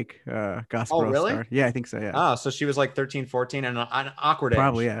 Gossip. Oh, really? Started. Yeah, I think so. Yeah. Oh, so she was 13, 14, and an awkward age.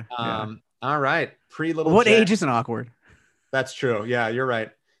 Probably, yeah. All right, pre-little. What age isn't awkward? That's true. Yeah, you're right.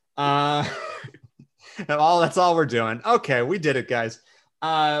 That's all we're doing. Okay, we did it, guys.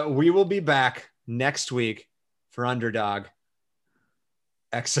 We will be back next week for Underdog.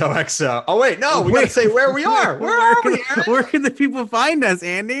 XOXO. Oh wait, no, we gotta say where we are. Where are we? Where can the people find us,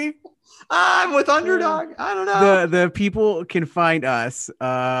 Andy? I'm with Underdog. I don't know. The people can find us.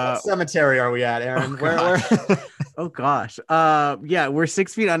 What cemetery are we at, Aaron? Oh, where? Oh gosh. Yeah, we're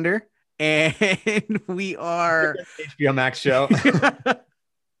 6 feet under, and we are HBO Max show.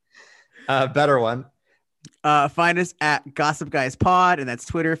 Better one. Find us at Gossip Guys Pod, and that's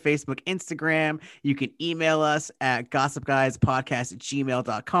Twitter, Facebook, Instagram. You can email us at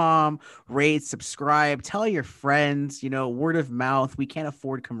gossipguyspodcast@gmail.com. Rate, subscribe, tell your friends, word of mouth. We can't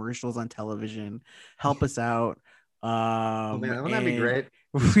afford commercials on television. Help us out. Oh man, wouldn't that be great?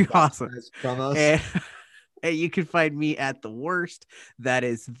 Awesome. Promos. And you can find me at The Worst. That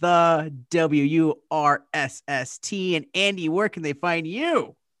is the WRSST. And Andy, where can they find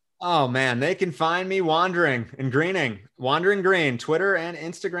you? Oh man, they can find me wandering green, Twitter and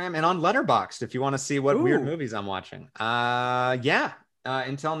Instagram, and on Letterboxd if you want to see what weird movies I'm watching.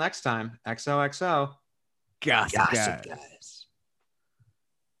 Until next time, XOXO. Gossip guys.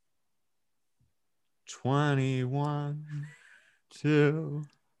 21, 2,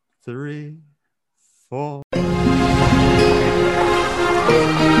 3, 4.